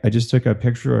 And I just took a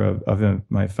picture of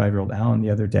my 5-year-old Alan the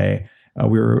other day.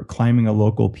 We were climbing a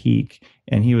local peak,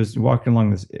 and he was walking along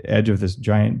this edge of this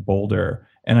giant boulder.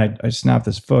 And I snapped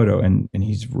this photo, and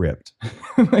he's ripped.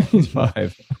 Like he's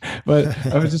 5. But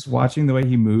I was just watching the way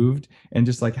he moved and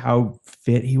just like how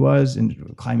fit he was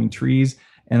and climbing trees.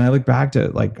 And I look back to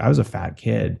like, I was a fat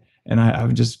kid. And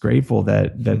I'm just grateful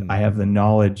that I have the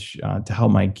knowledge to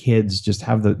help my kids just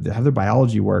have their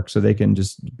biology work so they can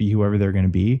just be whoever they're going to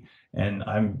be. And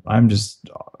I'm just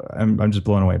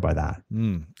blown away by that.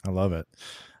 I love it.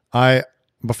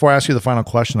 Before I ask you the final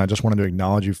question, I just wanted to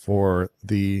acknowledge you for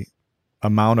the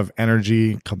amount of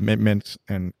energy, commitment,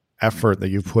 and effort that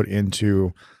you've put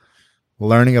into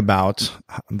learning about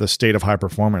the state of high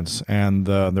performance and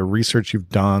the research you've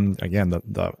done. Again,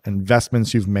 the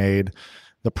investments you've made,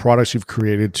 the products you've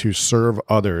created to serve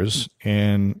others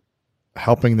in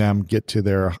helping them get to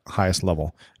their highest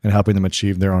level and helping them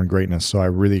achieve their own greatness. So I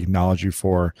really acknowledge you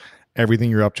for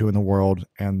everything you're up to in the world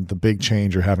and the big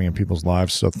change you're having in people's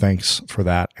lives. So thanks for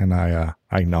that. And I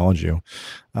acknowledge you.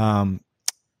 I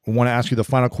want to ask you the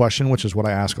final question, which is what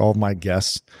I ask all of my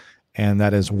guests. And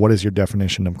that is, what is your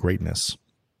definition of greatness?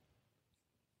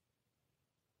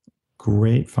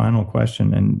 Great final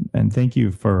question, and thank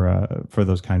you for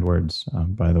those kind words.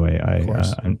 By the way,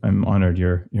 I'm honored.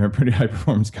 You're a pretty high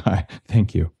performance guy.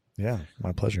 Thank you. Yeah,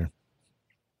 my pleasure.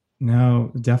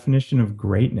 Now, definition of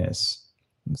greatness.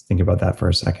 Let's think about that for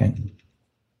a second.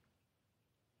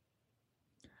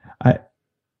 I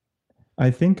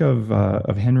think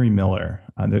of Henry Miller.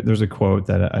 There's a quote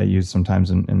that I use sometimes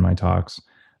in my talks,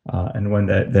 and one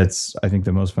that's I think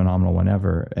the most phenomenal one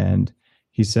ever. And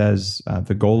he says,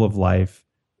 the goal of life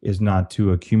is not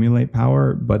to accumulate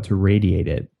power, but to radiate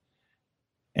it.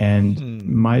 And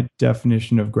my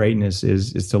definition of greatness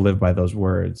is to live by those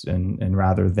words, and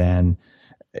rather than,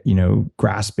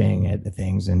 grasping at the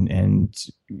things and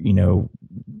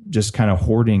just kind of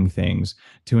hoarding things,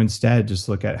 to instead just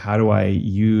look at how do I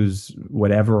use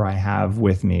whatever I have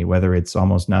with me, whether it's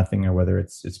almost nothing or whether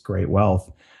it's great wealth,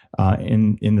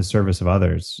 in the service of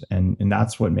others. And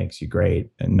that's what makes you great,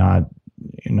 and not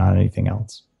anything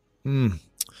else.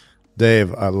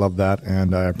 Dave, I love that.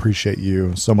 And I appreciate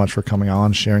you so much for coming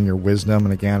on, sharing your wisdom,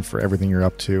 and again, for everything you're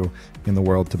up to in the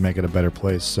world to make it a better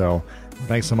place. So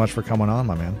thanks so much for coming on,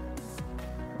 my man.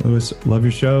 Louis, love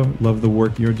your show. Love the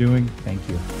work you're doing. Thank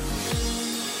you.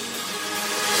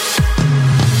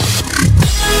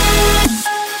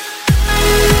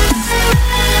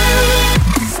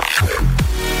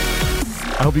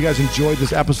 I hope you guys enjoyed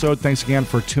this episode. Thanks again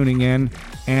for tuning in,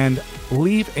 and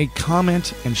leave a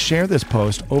comment and share this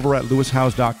post over at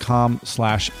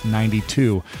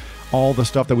lewishowes.com/92. All the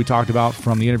stuff that we talked about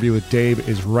from the interview with Dave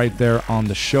is right there on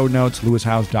the show notes,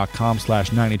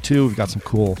 lewishowes.com/92. We've got some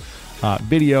cool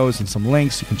videos and some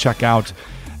links. You can check out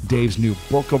Dave's new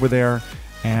book over there,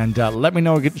 and let me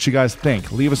know what you guys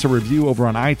think. Leave us a review over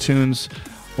on iTunes,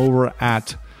 over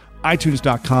at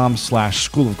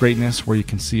itunes.com/School of Greatness, where you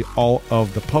can see all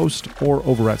of the posts, or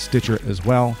over at Stitcher as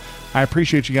well. I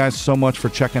appreciate you guys so much for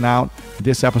checking out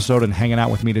this episode and hanging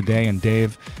out with me today and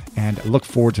Dave, and look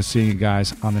forward to seeing you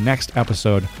guys on the next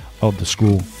episode of the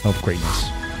School of Greatness.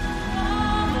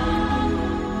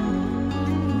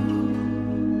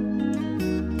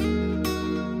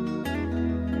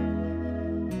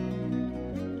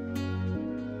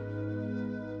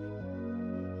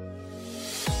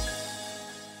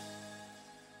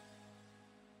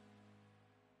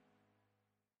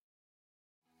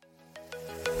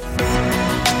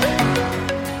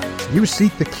 You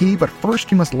seek the key, but first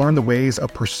you must learn the ways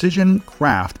of precision,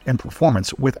 craft, and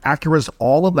performance with Acura's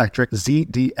all-electric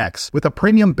ZDX. With a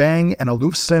premium Bang and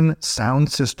Olufsen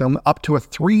sound system, up to a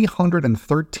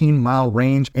 313-mile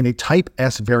range, and a Type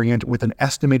S variant with an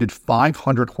estimated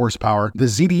 500 horsepower, the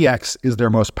ZDX is their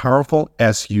most powerful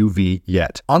SUV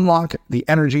yet. Unlock the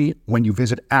energy when you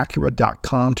visit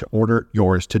Acura.com to order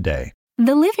yours today.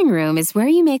 The living room is where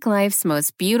you make life's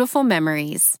most beautiful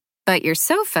memories. But your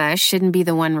sofa shouldn't be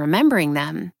the one remembering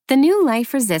them. The new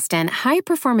life-resistant,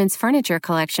 high-performance furniture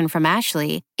collection from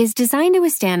Ashley is designed to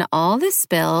withstand all the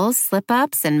spills,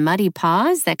 slip-ups, and muddy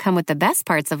paws that come with the best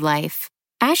parts of life.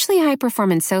 Ashley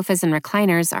high-performance sofas and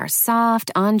recliners are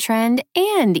soft, on-trend,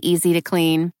 and easy to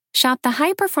clean. Shop the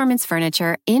high-performance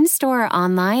furniture in-store or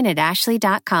online at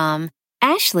ashley.com.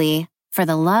 Ashley, for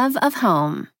the love of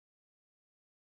home.